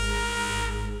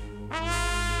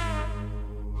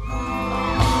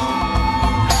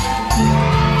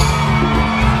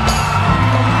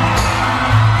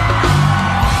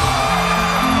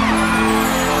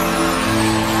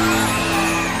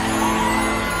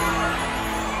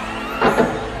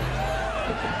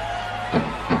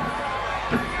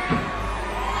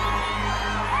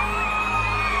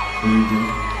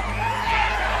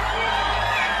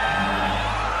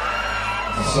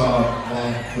 I saw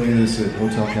Matt play this at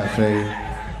Hotel Cafe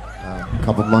a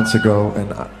couple months ago,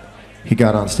 and he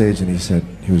got on stage and he said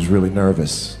he was really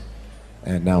nervous.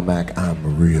 And now, Mac,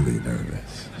 I'm really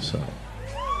nervous. So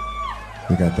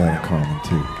we got that in common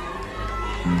too.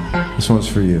 This one's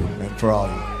for you and for all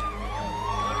of you.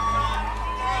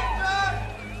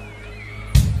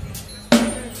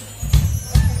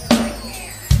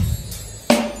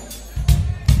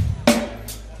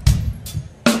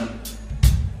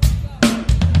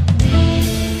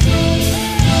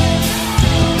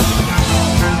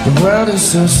 The world is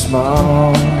so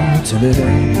small till it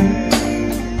ain't.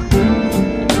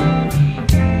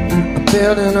 I'm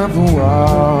building up a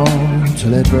wall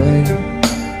till it breaks.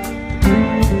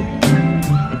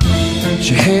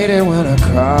 She hate it when I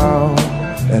call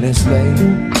and it's late.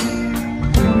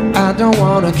 I don't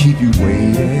wanna keep you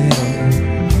waiting.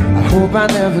 I hope I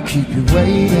never keep you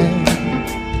waiting.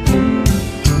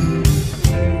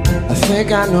 I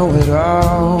think I know it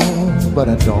all, but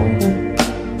I don't.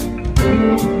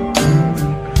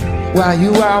 Why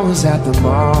you always at the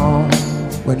mall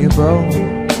when you're broke?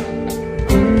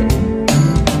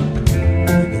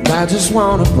 And I just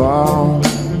wanna ball,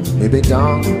 maybe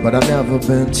dumb, but I've never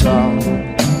been tall.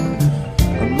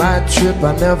 On my trip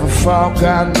I never fall,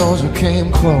 God knows I came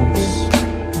close.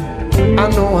 I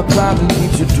know I probably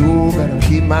need to do better,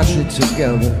 keep my shit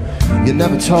together. You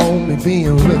never told me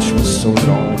being rich was so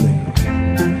lonely.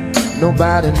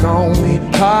 Nobody know me,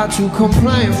 hard to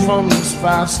complain from this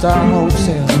 5-star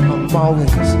hotel. I'm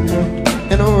always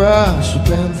in a rush, I've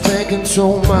been thinking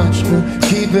too much, but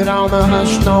keep it on the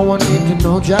hush, no one need to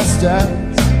know just us.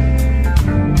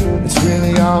 It's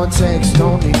really all it takes,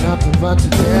 don't need nothing but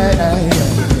today.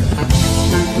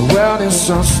 The world is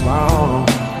so small,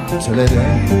 till it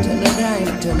ain't, till it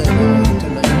ain't, till it ain't,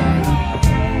 till it ain't.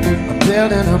 I'm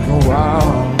building up a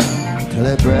wall, till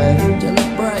it breaks, till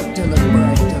it breaks, till it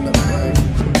breaks, till it breaks.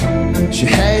 She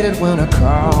hated when I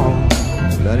call,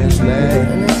 but it's late,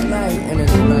 and it's late, and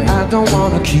it's late. I don't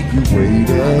wanna keep you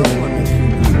waiting.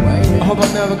 I hope I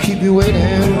never keep you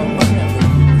waiting.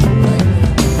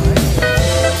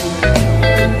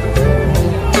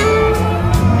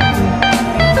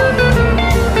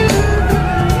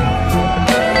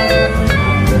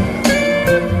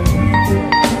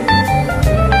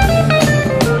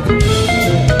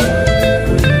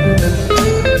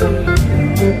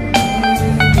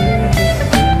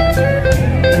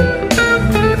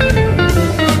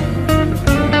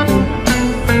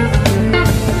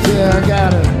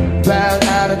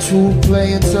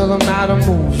 Play until I'm out of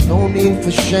moves. No need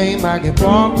for shame. I get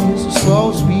bonkers and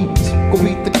slow speeds. Go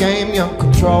beat the game, young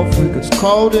control freak. It's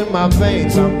cold in my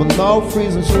veins. I'm below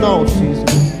freezing snow season.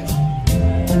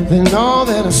 They know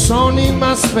that I so need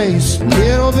my space. A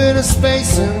little bit of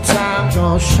space and time.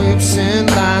 Draw shapes and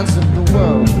lines of the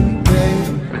world,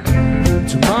 baby.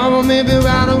 Tomorrow may be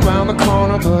right around the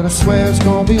corner, but I swear it's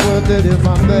gonna be worth it if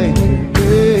I make it,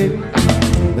 baby.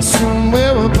 But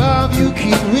somewhere above you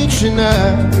keep reaching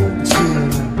up.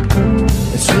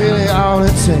 It's really all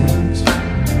it takes.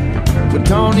 We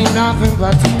don't need nothing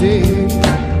but today.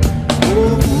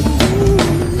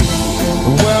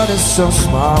 The world is so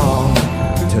small,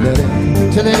 till it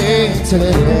ain't, till it ain't, till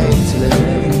it ain't, till it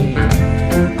ain't.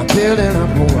 I'm building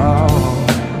up a wall,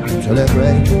 till it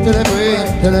breaks, till it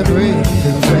breaks, till it breaks,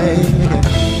 till it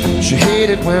breaks. She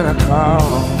hated when I call,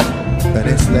 but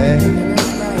it's late.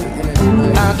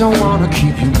 I don't wanna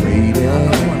keep you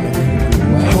waiting.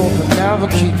 I hope I never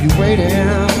keep you waiting.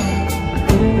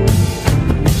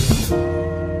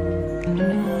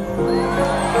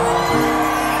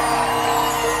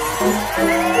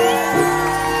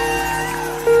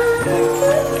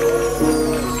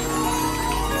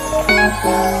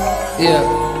 Yeah,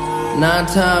 9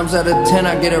 times out of 10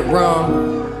 I get it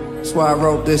wrong. That's why I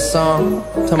wrote this song.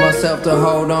 Tell myself to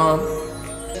hold on,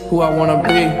 who I wanna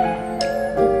be.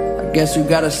 Guess you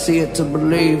gotta see it to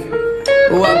believe.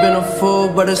 Oh, I've been a fool,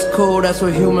 but it's cool, that's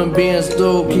what human beings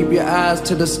do. Keep your eyes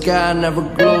to the sky, never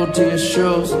glued to your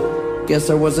shoes. Guess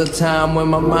there was a time when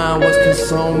my mind was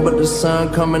consumed, but the sun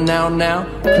coming out now,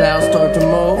 clouds start to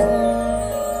move.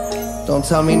 Don't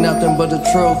tell me nothing but the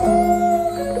truth.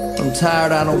 I'm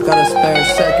tired, I don't got a spare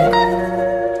second.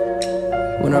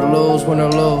 Win or lose, win or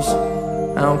lose.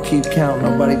 I don't keep count,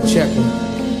 nobody checking.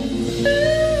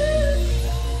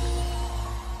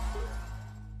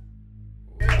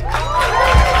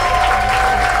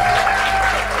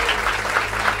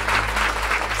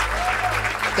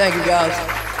 Thank you, guys.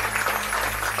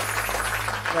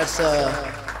 That's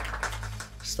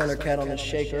Thundercat on the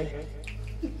shaker.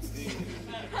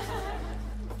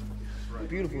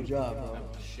 Beautiful job, bro.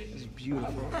 It's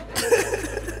beautiful.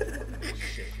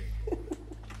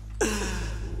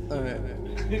 All right.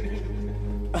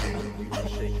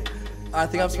 I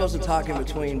think I'm supposed to talk in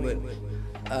between, but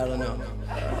I don't know.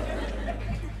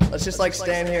 Let's just like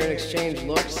stand here and exchange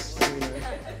looks.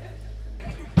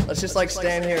 Let's just like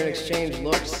stand here and exchange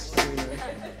looks.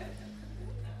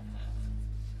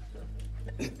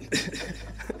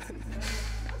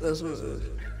 That's what it is.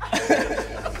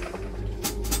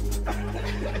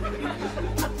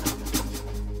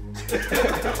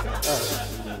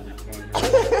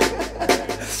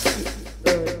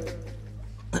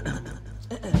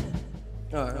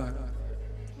 All right.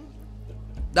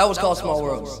 That was called Small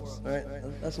Worlds. All right,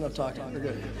 that's enough talking. We're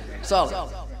good.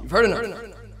 Solid. You've heard enough.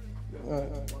 All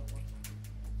right.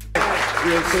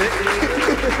 Real quick.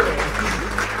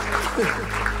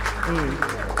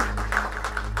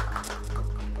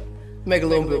 Make a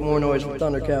little bit more noise for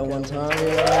Thundercat one time. You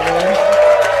know what I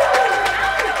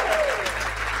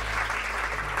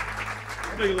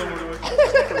mean? Make a little more noise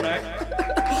for Mac.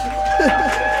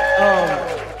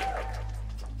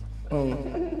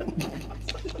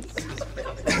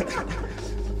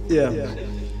 Yeah.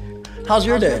 How's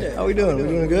your day? How we doing? We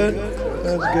doing good?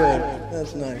 That's good.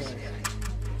 That's nice.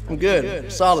 I'm good.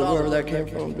 Solid, wherever that came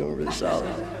from. I'm doing really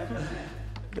solid.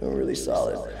 Doing really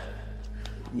solid.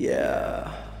 Yeah.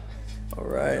 All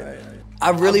right.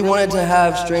 I really wanted to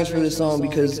have strings for this song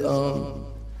because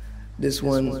this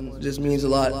one just means a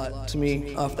lot to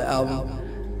me off the album.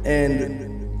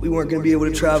 And we weren't going to be able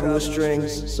to travel with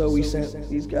strings, so we sent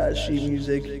these guys sheet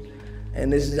music. And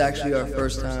this is actually our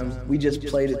first time. We just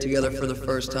played it together for the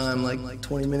first time like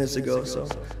 20 minutes ago, so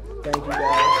thank you guys.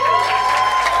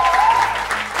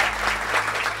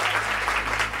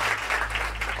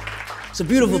 It's a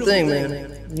beautiful thing,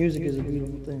 man. Music is a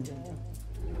beautiful thing.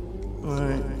 All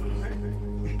right.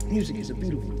 Music is a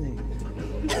beautiful thing.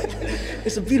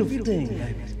 It's a beautiful thing,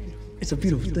 baby. It's a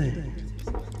beautiful thing.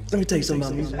 Let me tell you something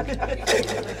about music.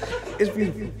 It's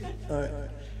beautiful. All right.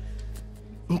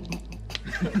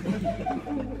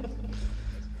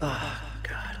 Oh,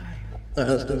 God. All right,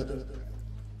 let's do it.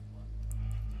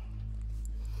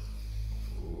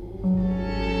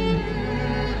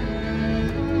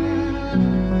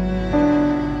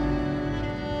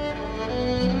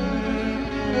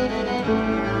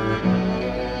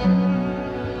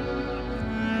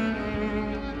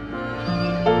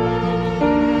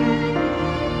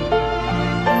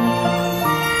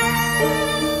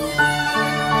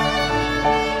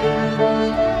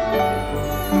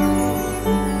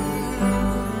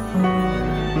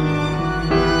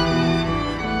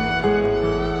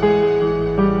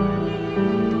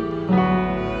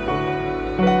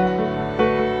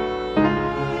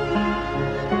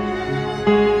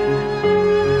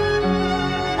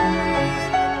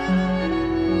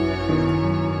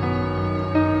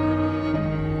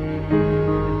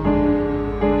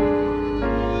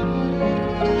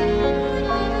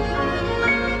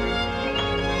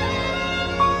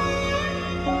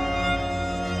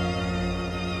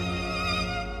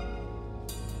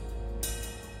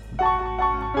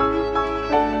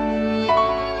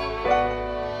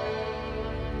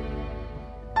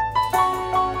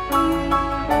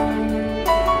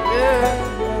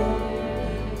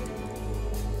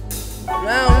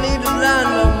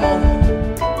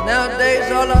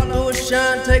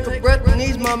 Take a breath and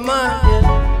ease my mind,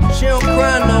 yeah. She don't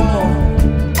cry no more.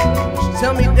 She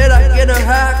tell me that I get her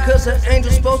high, cause an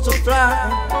angel's supposed to fly.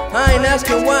 I ain't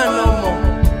asking why no more.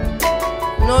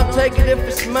 You know, I take it if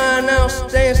it's mine, I don't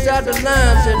stay inside the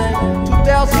lines. It ain't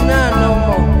 2009 no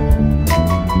more.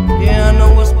 Yeah, I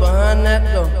know what's behind that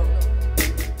door.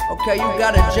 Okay, you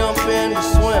gotta jump in to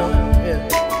swim, yeah.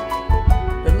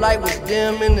 The light was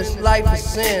dim in this life of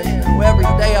sin. Every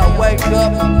day I wake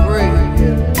up and breathe,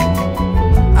 yeah.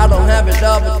 I don't have it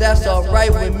all, but that's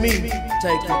alright with me.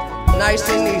 Take it nice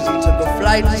and easy, took a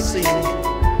flight to see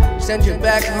me. Send you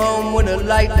back home with a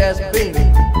light that's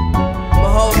beaming.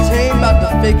 whole team about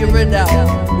to figure it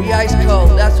out. We ice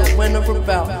cold, that's what winter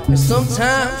about. And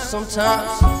sometimes,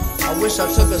 I wish I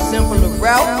took a simpler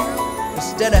route.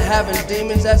 Instead of having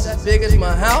demons that's as big as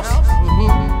my house.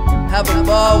 Have a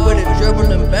ball with it,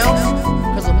 dribble and bounce.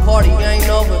 Cause the party ain't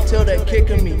over till they're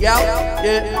kicking me out.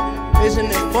 Yeah, isn't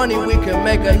it funny we can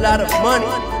make a lot of money?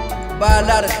 Buy a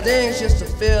lot of things just to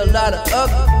feel a lot of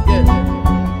ugly.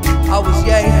 Yeah, I was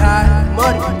yay high,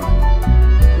 muddy,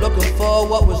 looking for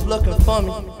what was looking for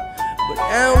me. But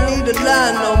I don't need to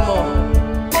lie no more.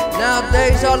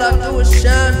 Nowadays all I do is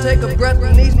shine, take a breath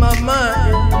and ease my mind.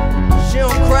 Yeah. She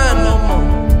don't cry no more.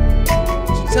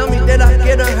 She tell me that I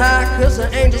get her high, cause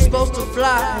an angel's supposed to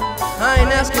fly. I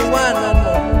ain't asking why no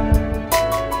more.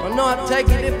 I know I take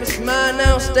it if it's mine, I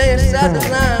don't stay inside the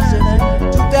lines. It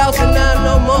ain't 2009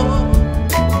 no more.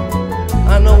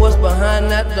 I know what's behind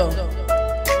that door.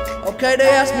 Okay, they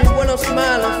ask me what I'm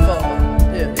smiling for.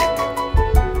 Yeah,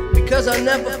 because I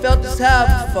never felt this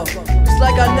high before. It's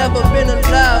like I never been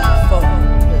alive before.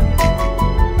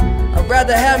 Yeah. I'd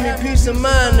rather have me peace of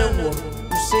mind than war.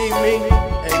 You see me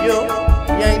and you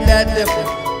ain't that different.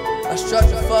 I struck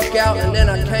the fuck out and then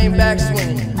I came back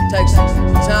swinging. Takes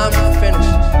time to finish,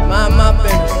 mind my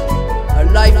business. A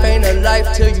life ain't a life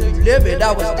till you live it.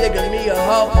 I was digging me a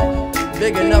hole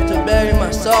big enough to bury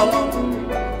my soul.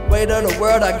 Weight of the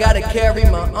world, I gotta carry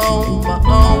my own.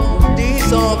 With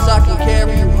these arms, I can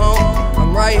carry you home.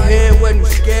 I'm right here when you're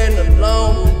scared and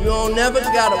alone. You don't never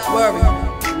gotta worry.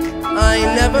 I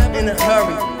ain't never in a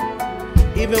hurry.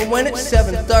 Even when it's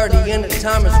 7:30 and the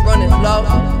time is running low.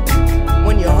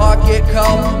 When your heart get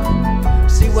cold,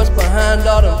 see what's behind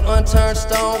all them unturned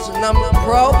stones. And I'm a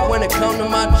pro when it come to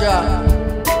my job.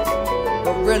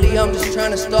 But really, I'm just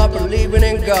trying to start believing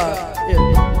in God.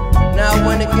 Yeah. Now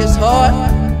when it gets hard,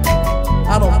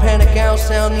 I don't panic, I don't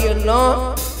sound the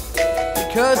alarm.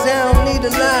 Because I don't need to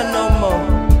lie no more.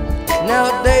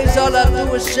 Nowadays all I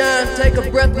do is shine, take a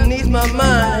breath and ease my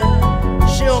mind.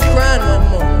 She don't cry no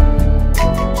more.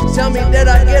 She tell me that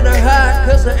I get her high,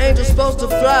 cause the angel's supposed to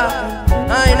fly.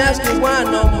 I ain't asking why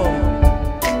no more.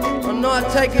 I know I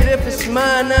take it if it's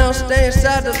mine, I don't stay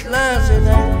inside the lines. It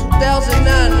ain't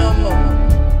 2009 no more.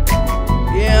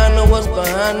 Yeah, I know what's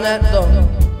behind that door.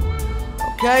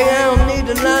 Okay, I don't need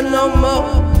to lie no more.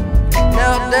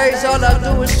 Nowadays all I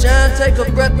do is shine, take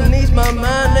a breath and ease my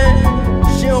mind.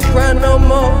 And she don't cry no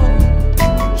more.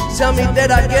 She tell me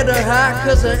that I get her high,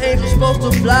 cause her angel's supposed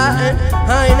to fly. And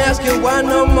I ain't asking why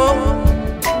no more.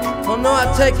 Oh no, I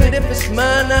take it if it's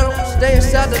mine, I don't stay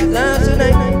inside the lines. It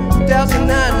ain't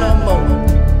 2009 no more.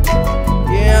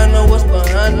 Yeah, I know what's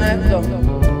behind that door.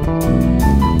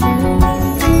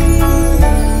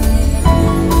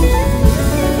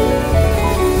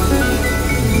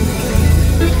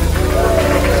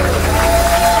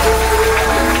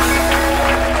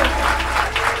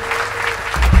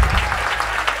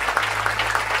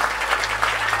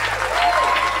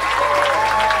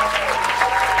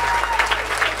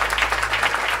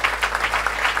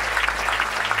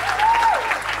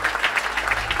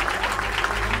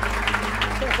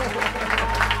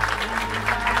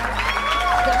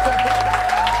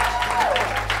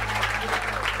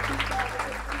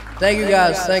 Thank you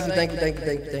guys, thank you.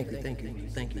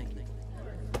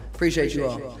 Appreciate you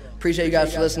all. Appreciate you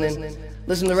guys for listening.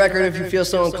 Listen to the record if you feel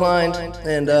so inclined,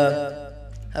 and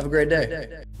have a great day.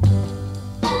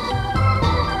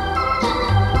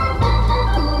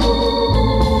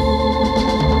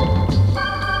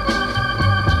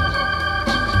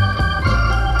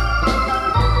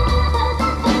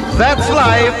 That's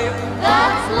life.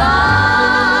 That's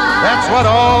life. That's what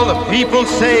all the people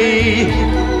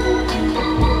say.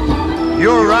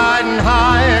 You're riding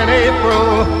high in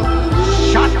April,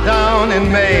 shot down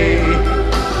in May.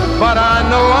 But I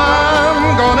know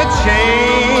I'm gonna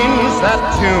change that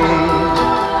tune.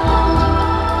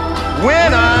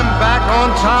 When I'm back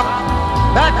on top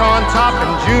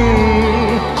in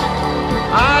June.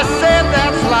 I said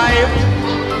that's life.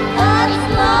 That's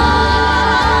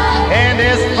life. And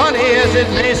as funny as it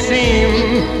may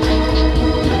seem,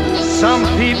 some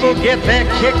people get their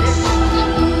kicks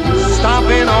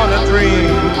stomping on a dream.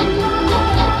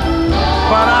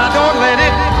 But I don't let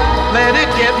it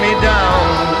get me down.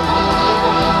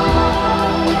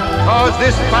 'Cause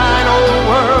this fine old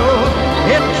world,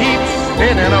 it keeps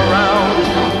spinning around.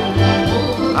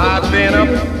 I've been a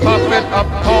puppet, a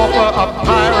pauper, a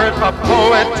pirate, a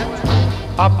poet,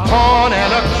 a pawn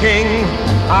and a king.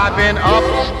 I've been up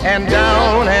and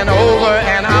down and over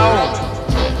and out.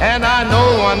 And I know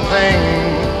one thing,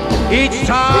 each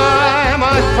time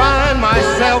I find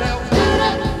myself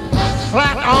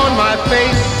flat on my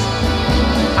face,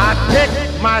 I pick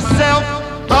myself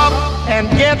up and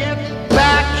get back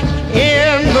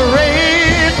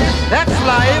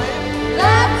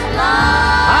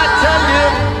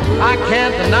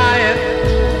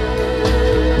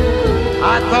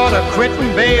thought of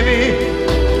quitting, baby,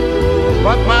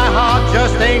 but my heart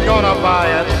just ain't gonna buy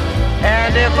it.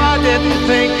 And if I didn't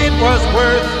think it was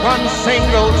worth one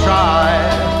single try,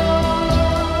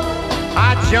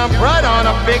 I'd jump right on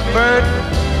a big bird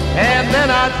and then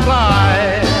I'd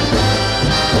fly.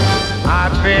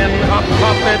 I've been a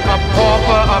puppet, a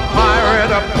pauper, a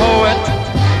pirate, a poet,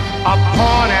 a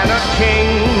pawn and a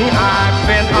king. I've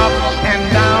been up and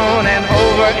down and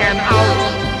over and out,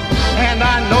 and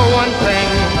I know one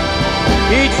thing.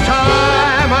 Each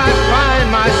time I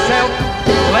find myself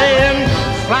laying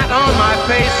flat on my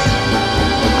face,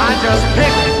 I just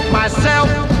pick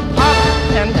myself up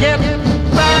and get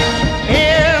back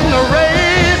in the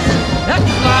race. That's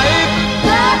life.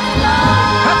 That's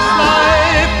life. That's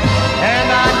life. And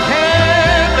I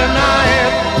can't deny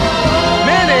it.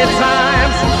 Many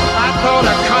times I thought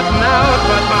of cutting out,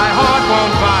 but my heart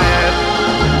won't buy it.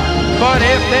 But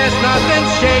if there's nothing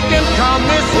shaking come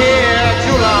this here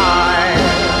July,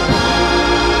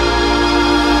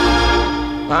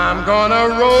 I'm gonna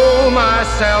roll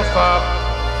myself up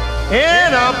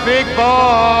in a big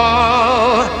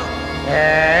ball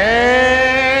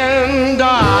and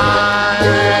die.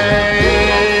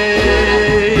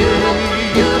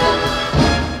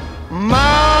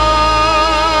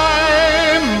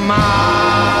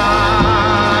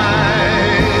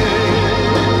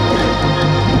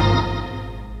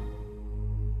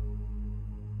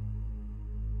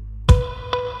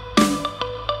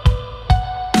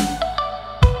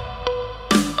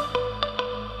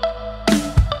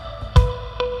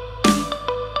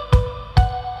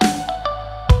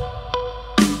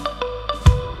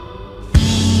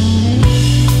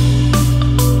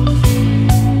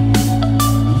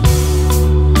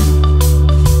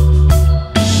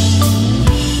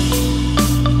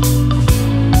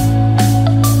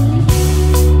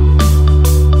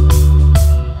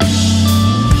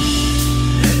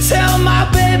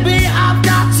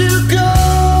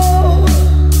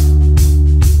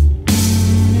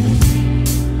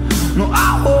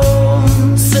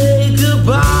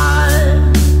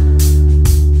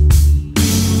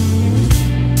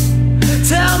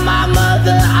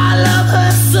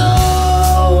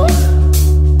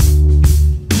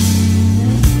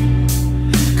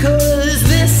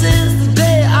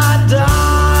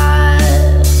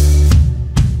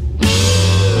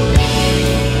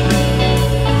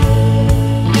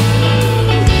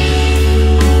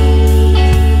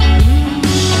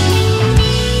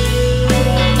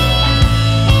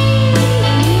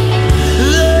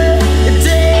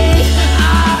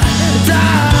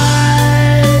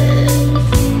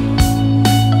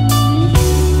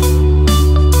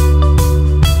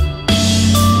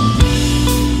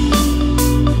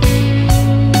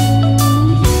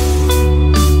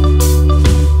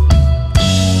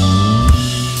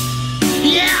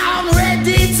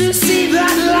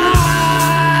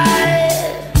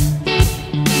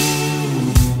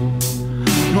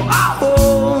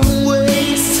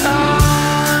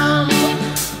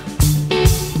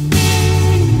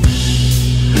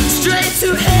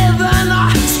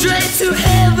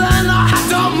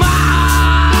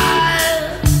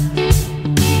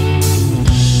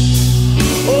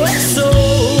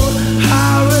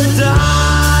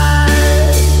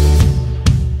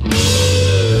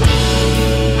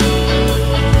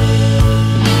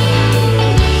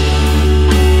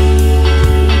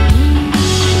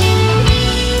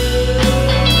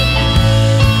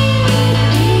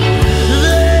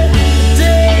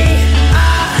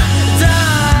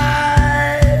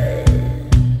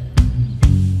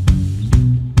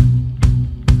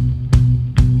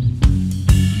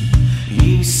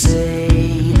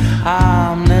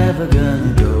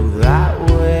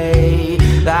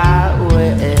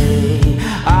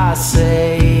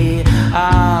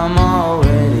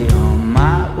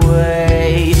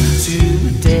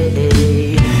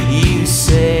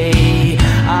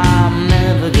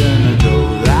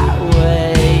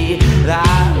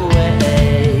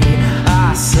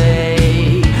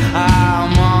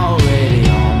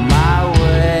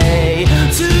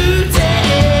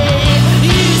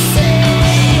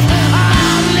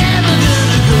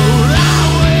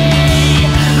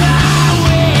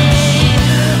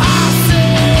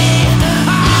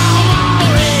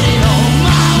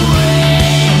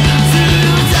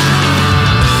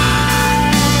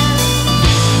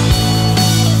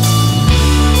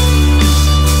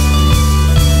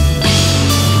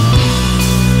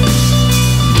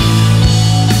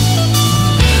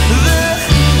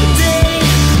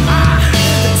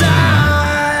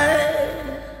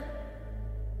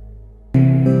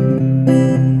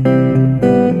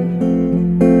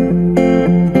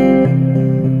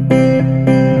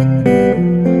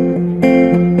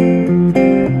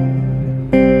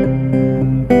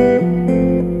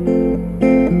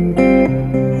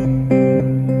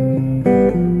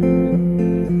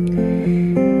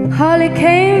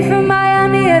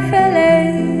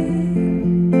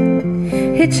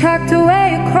 hitchhiked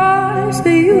away across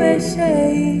the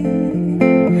USA.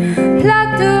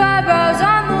 Plucked her eyebrows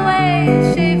on the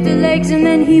way, shaved her legs, and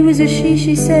then he was a she.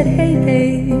 She said, hey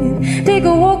babe, take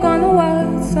a walk on the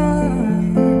wild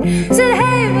side. Said,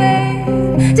 hey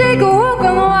babe, take a walk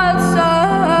on the wild side.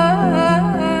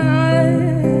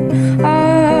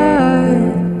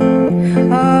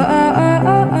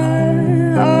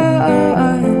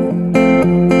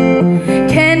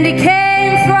 Candy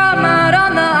came from out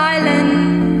on the island.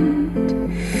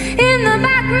 In the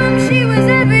back room she was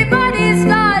everybody's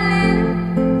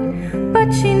darling,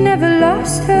 but she never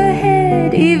lost her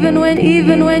head, even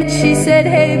when she said,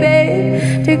 hey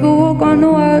babe, take a walk on the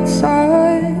wild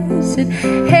side. Said,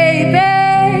 hey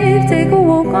babe, take a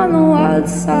walk on the wild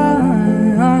side.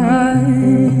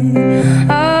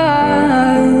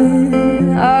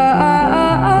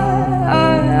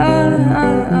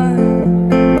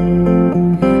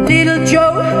 Little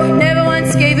Joe never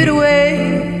once gave it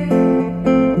away.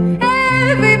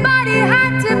 Everybody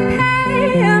had to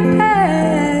pay and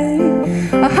pay.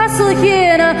 A hustle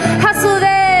here and a hustle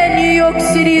there. New York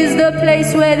City is the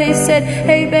place where they said,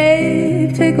 hey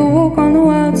babe, take a walk on the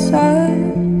wild side.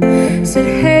 Said,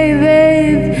 hey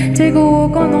babe, take a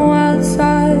walk on the wild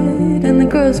side. And the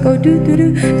girls go do do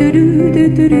do do do do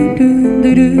do do do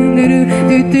do do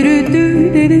do do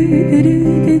do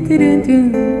do do do.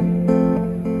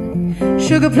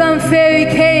 Sugar Plum Fairy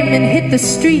came and hit the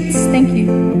streets, thank you,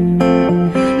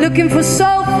 looking for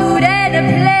soul food and a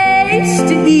place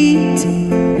to eat.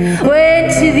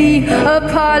 Went to the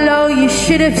Apollo, you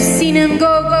should have seen him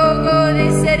go, go, go. They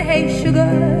said, hey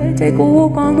sugar, take a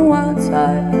walk on the wild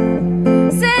side.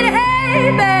 Said,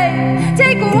 hey babe,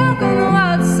 take a walk on the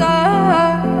wild side.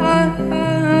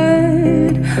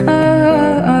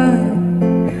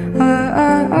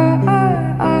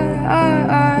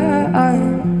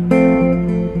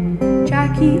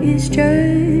 Jackie is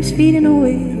just feeding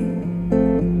away.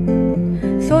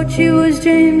 Thought she was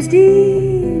James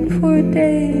Dean for a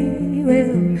day.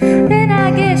 Well, then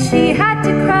I guess she had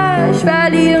to crash.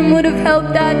 Valium would have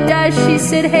helped that dash. She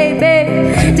said, hey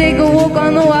babe, take a walk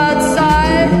on the wild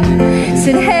side.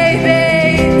 Said, hey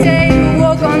babe, take a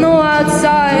walk on the wild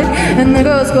side. And the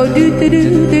girls go do do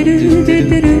do do do do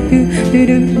do do do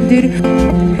do do do do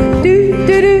do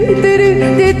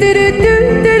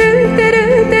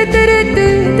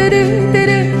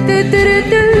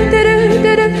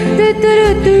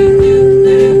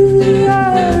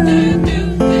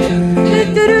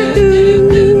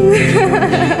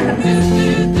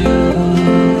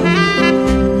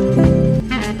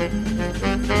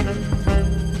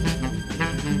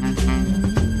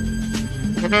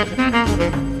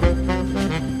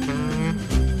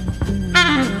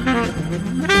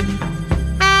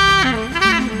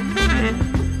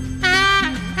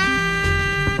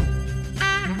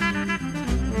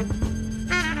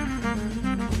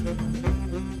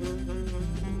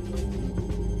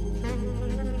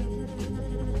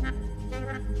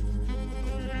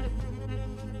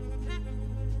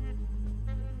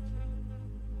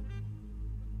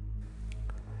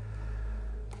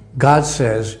God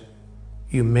says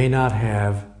you may not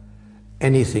have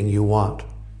anything you want.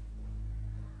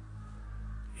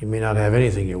 You may not have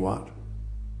anything you want.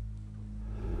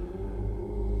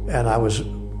 And I was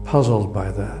puzzled by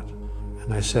that.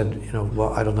 And I said, you know,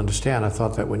 well, I don't understand. I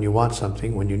thought that when you want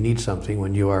something, when you need something,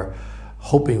 when you are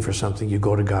hoping for something, you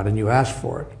go to God and you ask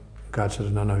for it. God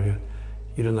says, no,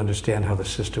 you don't understand how the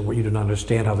system works. You don't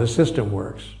understand how the system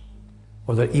works.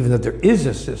 Or that even that there is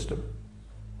a system.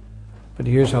 But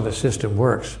here's how the system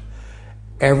works.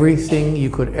 Everything you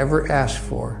could ever ask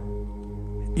for,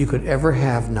 you could ever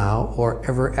have now, or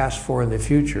ever ask for in the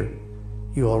future,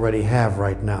 you already have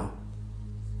right now.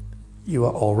 You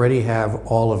already have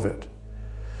all of it.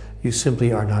 You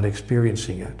simply are not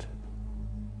experiencing it.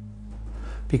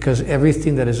 Because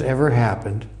everything that has ever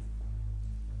happened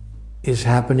is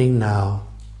happening now,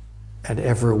 and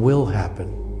ever will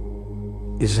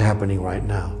happen is happening right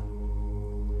now.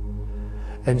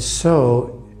 And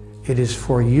so it is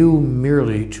for you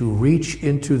merely to reach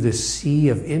into the sea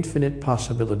of infinite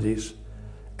possibilities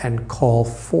and call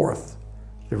forth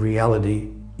the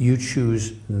reality you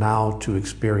choose now to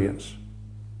experience.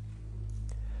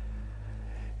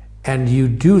 And you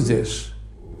do this,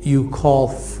 you call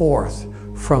forth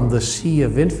from the sea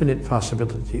of infinite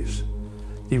possibilities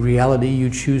the reality you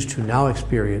choose to now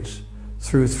experience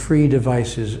through three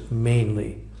devices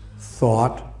mainly: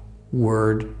 thought,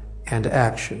 word, and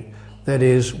action. That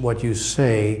is, what you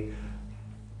say,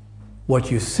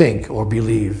 what you think or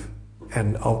believe,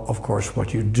 and of course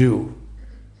what you do.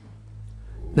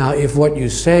 Now, if what you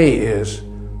say is,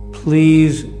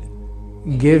 please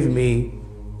give me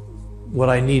what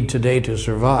I need today to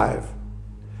survive,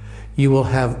 you will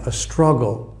have a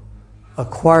struggle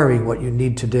acquiring what you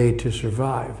need today to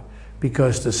survive,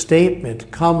 because the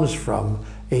statement comes from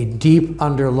a deep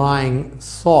underlying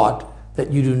thought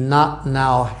that you do not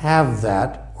now have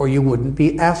that, or you wouldn't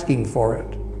be asking for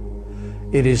it.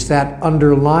 It is that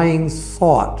underlying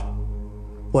thought,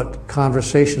 what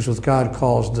Conversations with God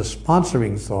calls the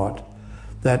sponsoring thought,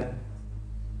 that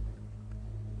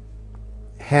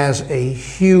has a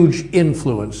huge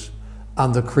influence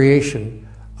on the creation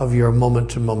of your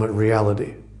moment-to-moment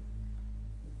reality.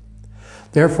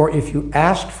 Therefore, if you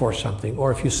ask for something,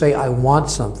 or if you say, I want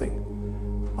something,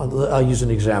 I'll use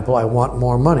an example, I want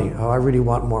more money. Oh, I really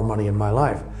want more money in my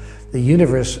life. The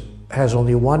universe has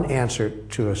only one answer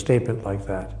to a statement like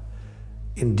that.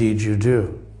 Indeed you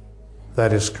do.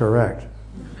 That is correct.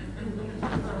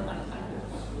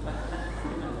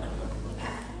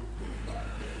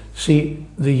 See,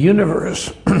 the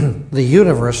universe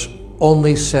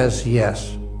only says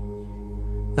yes.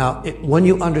 Now, when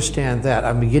you understand that,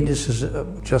 I'm beginning, this is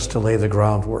just to lay the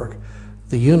groundwork.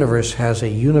 The universe has a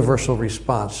universal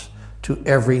response to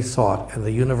every thought, and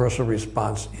the universal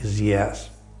response is yes.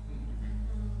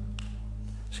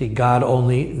 See, God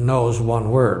only knows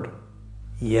one word,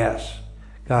 yes.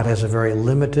 God has a very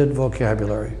limited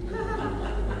vocabulary.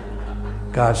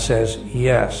 God says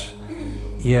yes,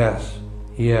 yes,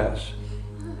 yes.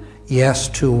 Yes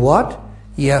to what?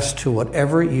 Yes to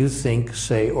whatever you think,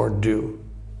 say, or do.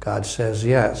 God says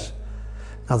yes.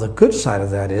 Now the good side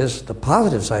of that is, the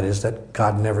positive side is that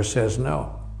God never says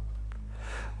no.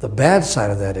 The bad side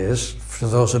of that is, for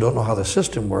those who don't know how the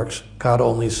system works, God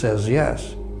only says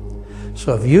yes.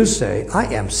 So if you say, I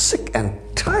am sick and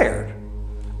tired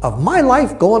of my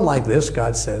life going like this,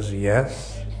 God says,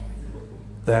 yes,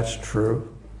 that's true.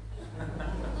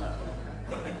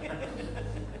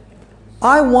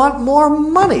 I want more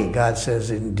money, God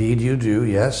says, indeed you do,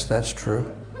 yes, that's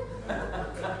true.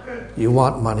 You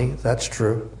want money, that's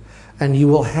true. And you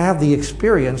will have the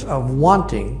experience of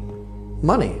wanting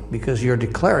money because you're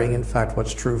declaring, in fact,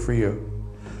 what's true for you.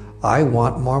 I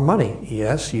want more money.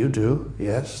 Yes, you do.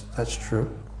 Yes, that's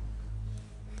true.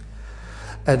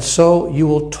 And so you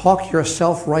will talk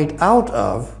yourself right out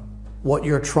of what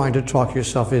you're trying to talk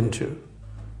yourself into.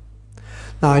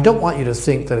 Now, I don't want you to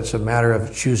think that it's a matter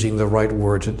of choosing the right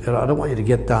words. I don't want you to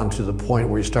get down to the point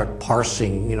where you start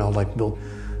parsing, like Bill,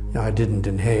 I didn't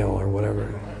inhale or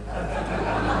whatever.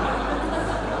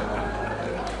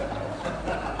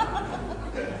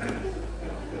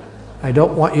 I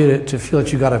don't want you to feel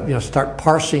that you got to start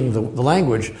parsing the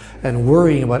language and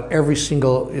worrying about every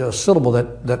single syllable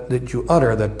that you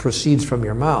utter that proceeds from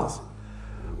your mouth.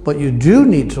 But you do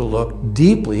need to look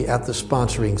deeply at the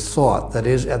sponsoring thought, that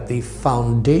is, at the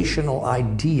foundational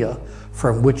idea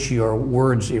from which your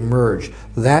words emerge.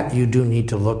 That you do need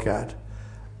to look at.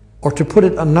 Or to put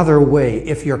it another way,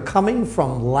 if you're coming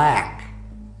from lack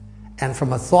and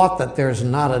from a thought that there's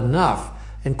not enough,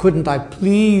 and couldn't I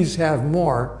please have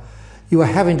more, you are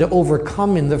having to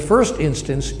overcome in the first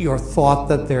instance your thought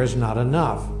that there's not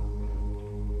enough,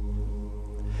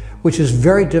 which is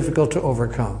very difficult to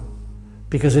overcome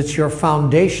because it's your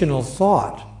foundational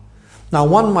thought. Now,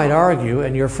 one might argue,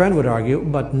 and your friend would argue,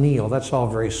 but Neil, that's all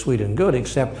very sweet and good,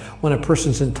 except when a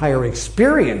person's entire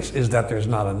experience is that there's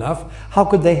not enough, how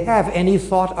could they have any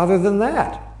thought other than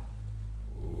that?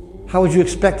 How would you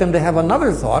expect them to have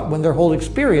another thought when their whole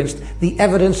experience, the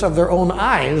evidence of their own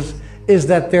eyes, is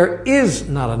that there is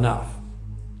not enough?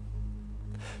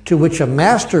 To which a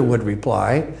master would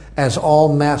reply, as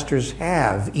all masters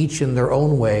have, each in their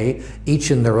own way,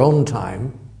 each in their own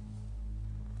time.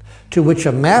 To which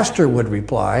a master would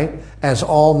reply, as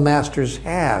all masters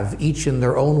have, each in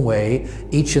their own way,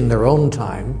 each in their own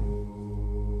time.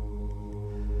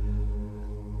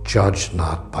 Judge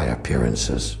not by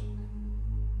appearances.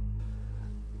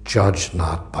 Judge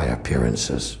not by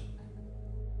appearances.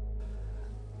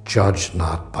 Judge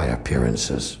not by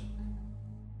appearances.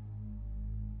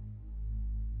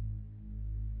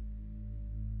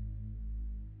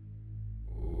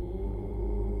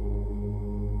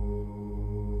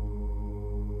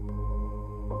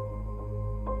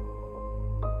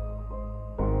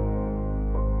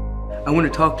 I want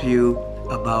to talk to you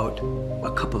about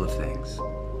a couple of things.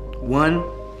 One,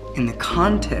 in the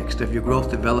context of your growth,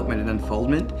 development, and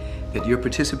unfoldment that you're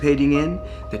participating in,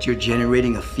 that you're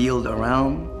generating a field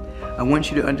around, I want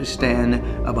you to understand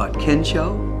about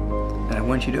Kensho, and I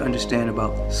want you to understand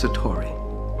about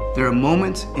Satori. There are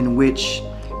moments in which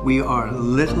we are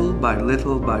little by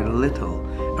little by little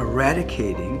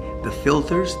eradicating the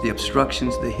filters, the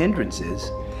obstructions, the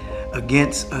hindrances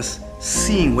against us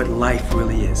seeing what life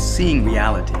really is, seeing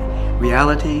reality.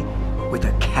 Reality with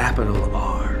a capital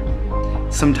R.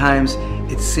 Sometimes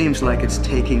it seems like it's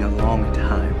taking a long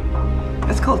time.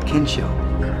 That's called Kensho.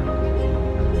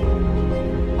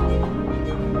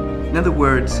 In other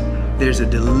words, there's a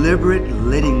deliberate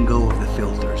letting go of the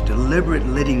filters, deliberate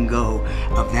letting go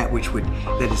of that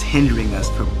that is hindering us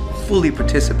from fully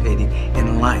participating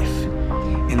in life.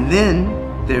 And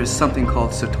then there's something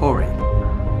called Satori.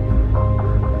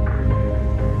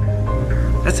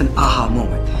 That's an aha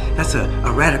moment. That's a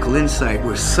radical insight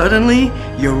where suddenly,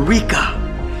 eureka,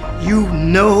 you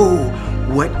know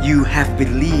what you have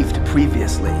believed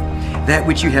previously. That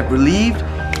which you have believed,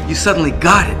 you suddenly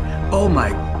got it. Oh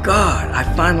my God, I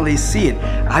finally see it.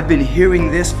 I've been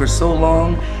hearing this for so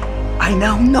long. I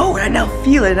now know it, I now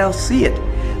feel it, I now see it.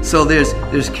 So there's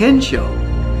Kensho,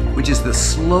 which is the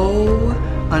slow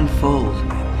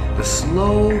unfoldment, the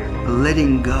slow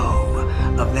letting go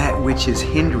of that which is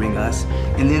hindering us,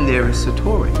 and then there is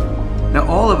Satori. Now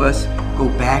all of us go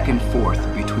back and forth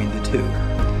between the two.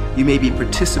 You may be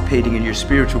participating in your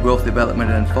spiritual growth,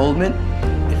 development, and unfoldment.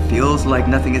 It feels like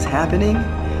nothing is happening,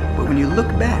 but when you look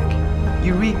back,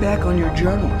 you read back on your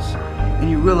journals, and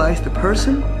you realize the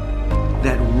person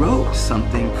that wrote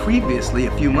something previously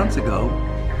a few months ago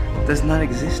does not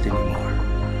exist anymore.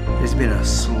 There's been a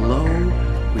slow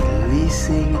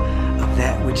releasing of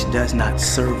that which does not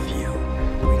serve you,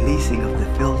 releasing of the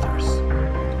filters.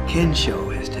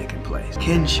 Kensho has taken place.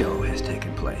 Kensho has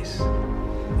taken place.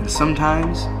 And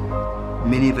sometimes,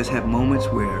 many of us have moments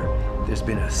where there's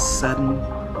been a sudden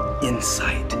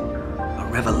insight, a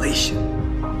revelation.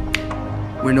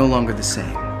 We're no longer the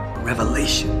same. A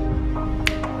revelation.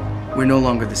 We're no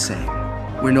longer the same.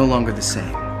 We're no longer the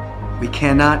same. We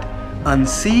cannot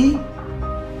unsee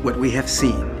what we have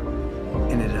seen,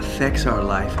 and it affects our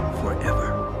life forever.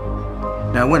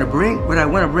 Now, what I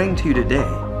want to bring to you today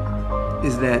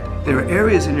is that there are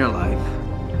areas in your life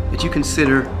that you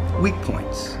consider weak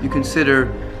points. You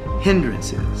consider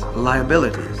hindrances,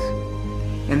 liabilities.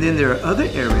 And then there are other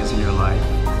areas in your life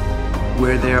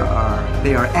where they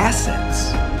are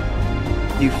assets.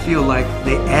 You feel like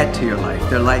they add to your life.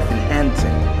 They're life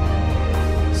enhancing.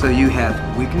 So you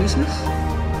have weaknesses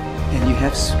and you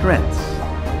have strengths.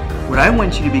 What I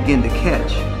want you to begin to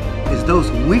catch is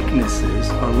those weaknesses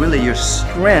are really your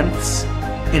strengths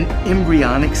in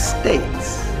embryonic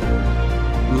states.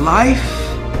 Life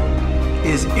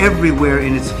is everywhere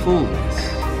in its fullness.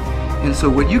 And so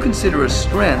what you consider a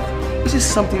strength is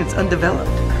just something that's undeveloped.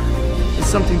 It's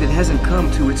something that hasn't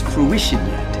come to its fruition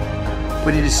yet.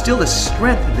 But it is still a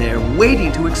strength there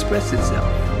waiting to express itself.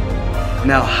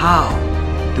 Now how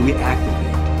do we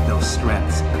activate those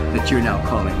strengths that you're now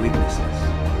calling weaknesses?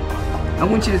 I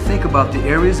want you to think about the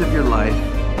areas of your life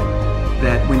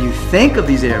that when you think of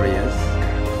these areas,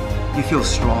 you feel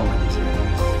strong in these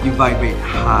areas. You vibrate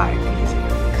high in these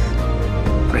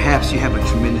areas. Perhaps you have a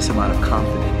tremendous amount of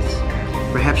confidence.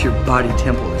 Perhaps your body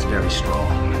temple is very strong.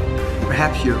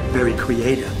 Perhaps you're very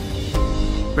creative.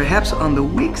 Perhaps on the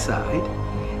weak side,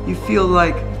 you feel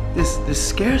like there's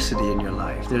scarcity in your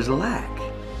life. There's lack.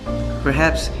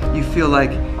 Perhaps you feel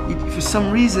like, for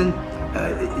some reason,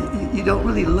 you don't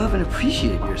really love and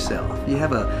appreciate yourself. You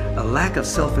have a lack of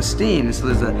self-esteem, so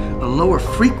there's a lower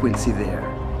frequency there.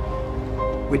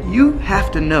 What you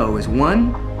have to know is,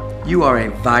 one, you are a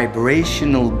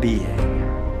vibrational being.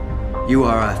 You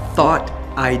are a thought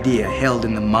idea held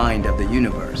in the mind of the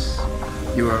universe.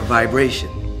 You are a vibration.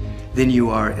 Then you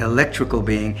are an electrical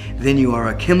being. Then you are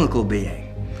a chemical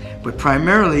being. But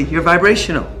primarily, you're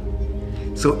vibrational.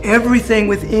 So everything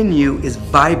within you is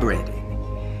vibrating.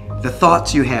 The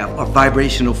thoughts you have are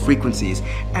vibrational frequencies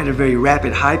at a very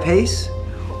rapid high pace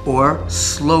or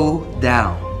slow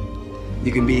down.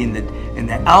 You can be in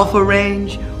the alpha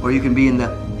range or you can be in the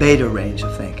beta range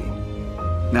of thinking.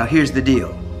 Now here's the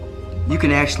deal. You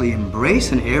can actually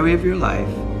embrace an area of your life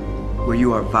where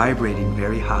you are vibrating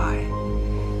very high,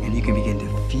 and you can begin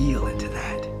to feel into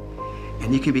that.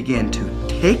 And you can begin to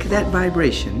take that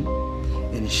vibration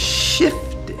and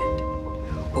shift it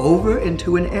over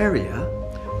into an area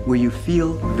where you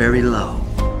feel very low.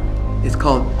 It's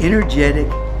called energetic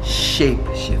shape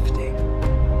shifting.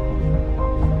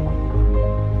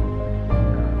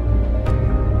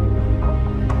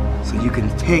 So you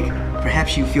can take,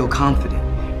 perhaps you feel confident,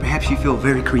 perhaps you feel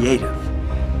very creative.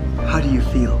 How do you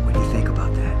feel when you think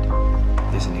about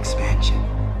that? There's an expansion.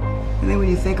 And then when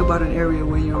you think about an area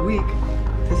where you're weak,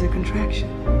 there's a contraction.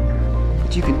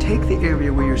 But you can take the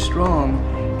area where you're strong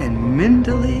and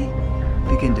mentally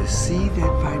begin to see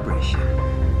that vibration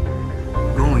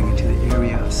going into the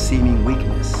area of seeming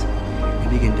weakness and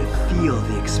begin to feel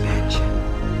the expansion.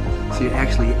 So you're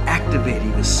actually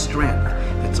activating the strength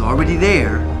that's already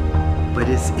there, but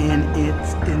it's in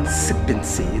its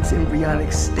incipiency, its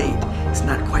embryonic state. It's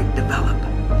not quite developed.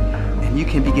 And you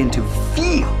can begin to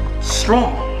feel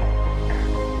strong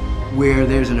where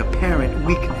there's an apparent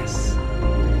weakness.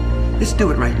 Let's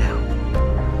do it right now.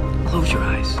 Close your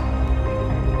eyes.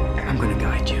 I'm going to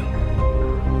guide you.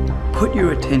 Put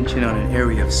your attention on an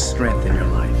area of strength in your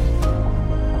life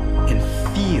and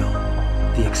feel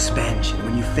the expansion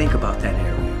when you think about that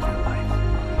area of your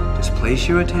life. Just place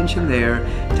your attention there.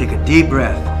 Take a deep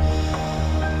breath.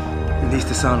 Release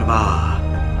the sound of ah.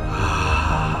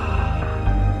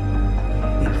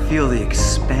 And feel the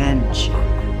expansion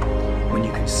when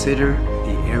you consider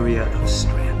the area of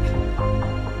strength.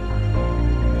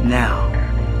 Now,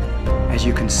 as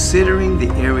you're considering the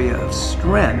area of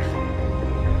strength,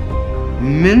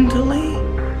 mentally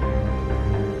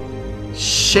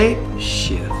shape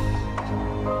shift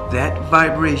that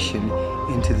vibration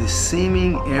into the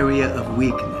seeming area of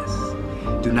weakness.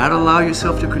 Do not allow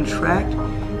yourself to contract.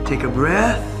 Take a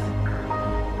breath.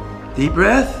 Deep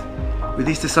breath.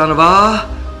 Release the sound of ah.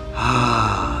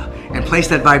 Ah. And place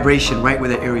that vibration right where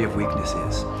the area of weakness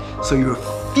is. So you're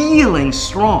feeling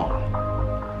strong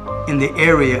in the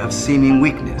area of seeming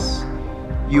weakness.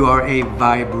 You are a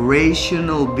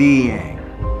vibrational being.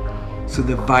 So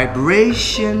the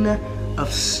vibration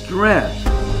of strength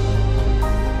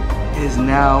is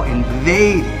now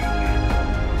invading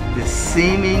the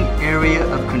seeming area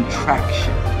of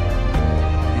contraction.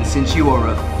 And since you are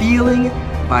a feeling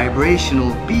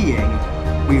vibrational being,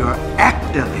 we are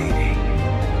activating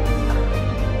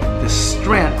the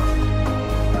strength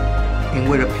in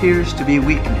what appears to be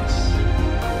weakness.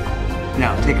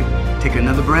 Now take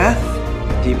another breath,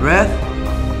 deep breath.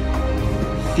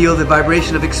 Feel the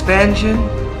vibration of expansion.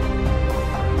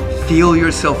 Feel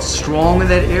yourself strong in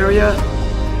that area.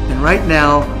 And right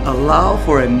now, allow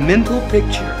for a mental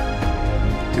picture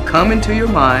to come into your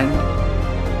mind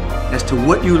as to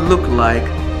what you look like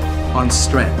on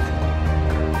strength.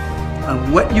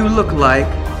 And what you look like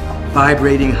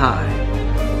vibrating high.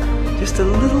 Just a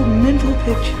little mental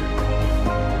picture.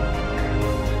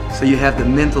 So you have the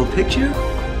mental picture,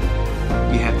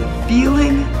 you have the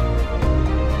feeling,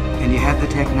 and you have the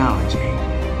technology.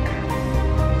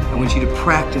 I want you to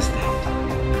practice that.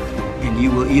 And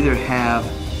you will either have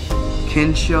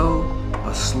Kensho,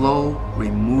 a slow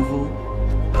removal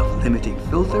of limiting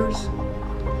filters,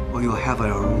 or you'll have a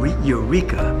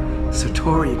Eureka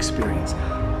Satori experience.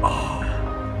 Oh,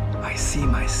 I see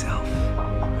myself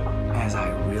as I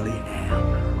really am.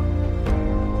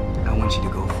 I want you to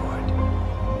go for it.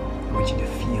 I want you to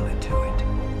feel into it.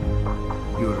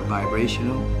 You are a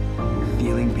vibrational,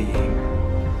 feeling being.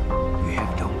 You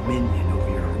have dominion over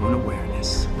your own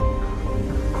awareness.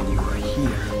 And you are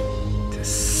here to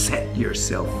set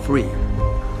yourself free.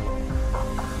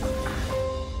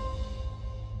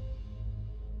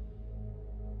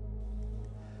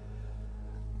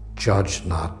 Judge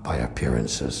not by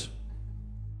appearances.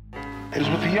 It is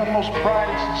with the utmost pride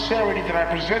and sincerity that I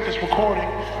present this recording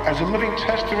as a living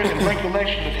testament and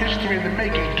regulation of history in the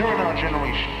making during our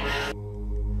generation.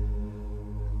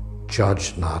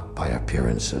 Judge not by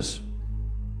appearances.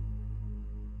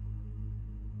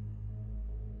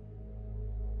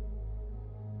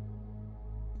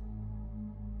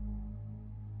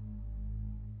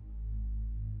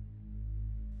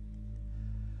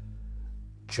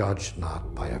 Judge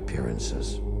not by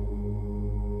appearances.